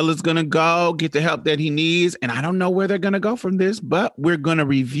Pray Tell is going to go get the help that he needs. And I don't know where they're going to go from this, but we're going to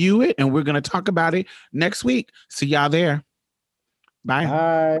review it and we're going to talk about it next week. See y'all there. Bye.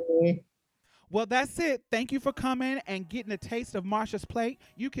 Bye. Well, that's it. Thank you for coming and getting a taste of Marsha's Plate.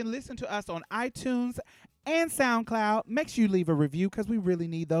 You can listen to us on iTunes and SoundCloud. Make sure you leave a review because we really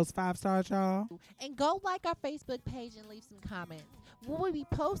need those 5 stars, y'all. And go like our Facebook page and leave some comments. We'll be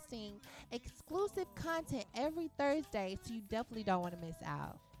posting exclusive content every Thursday, so you definitely don't want to miss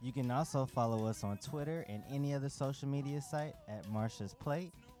out. You can also follow us on Twitter and any other social media site at Marsha's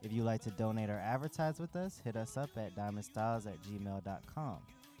Plate. If you'd like to donate or advertise with us, hit us up at diamondstyles@gmail.com.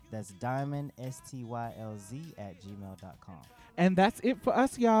 That's diamondstylz@gmail.com. And that's it for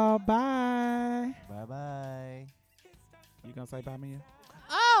us, y'all. Bye. Bye-bye. You gonna say bye, Mia?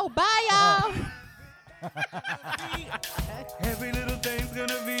 Oh, bye, y'all. Every little thing's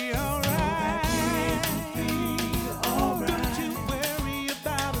gonna be alright.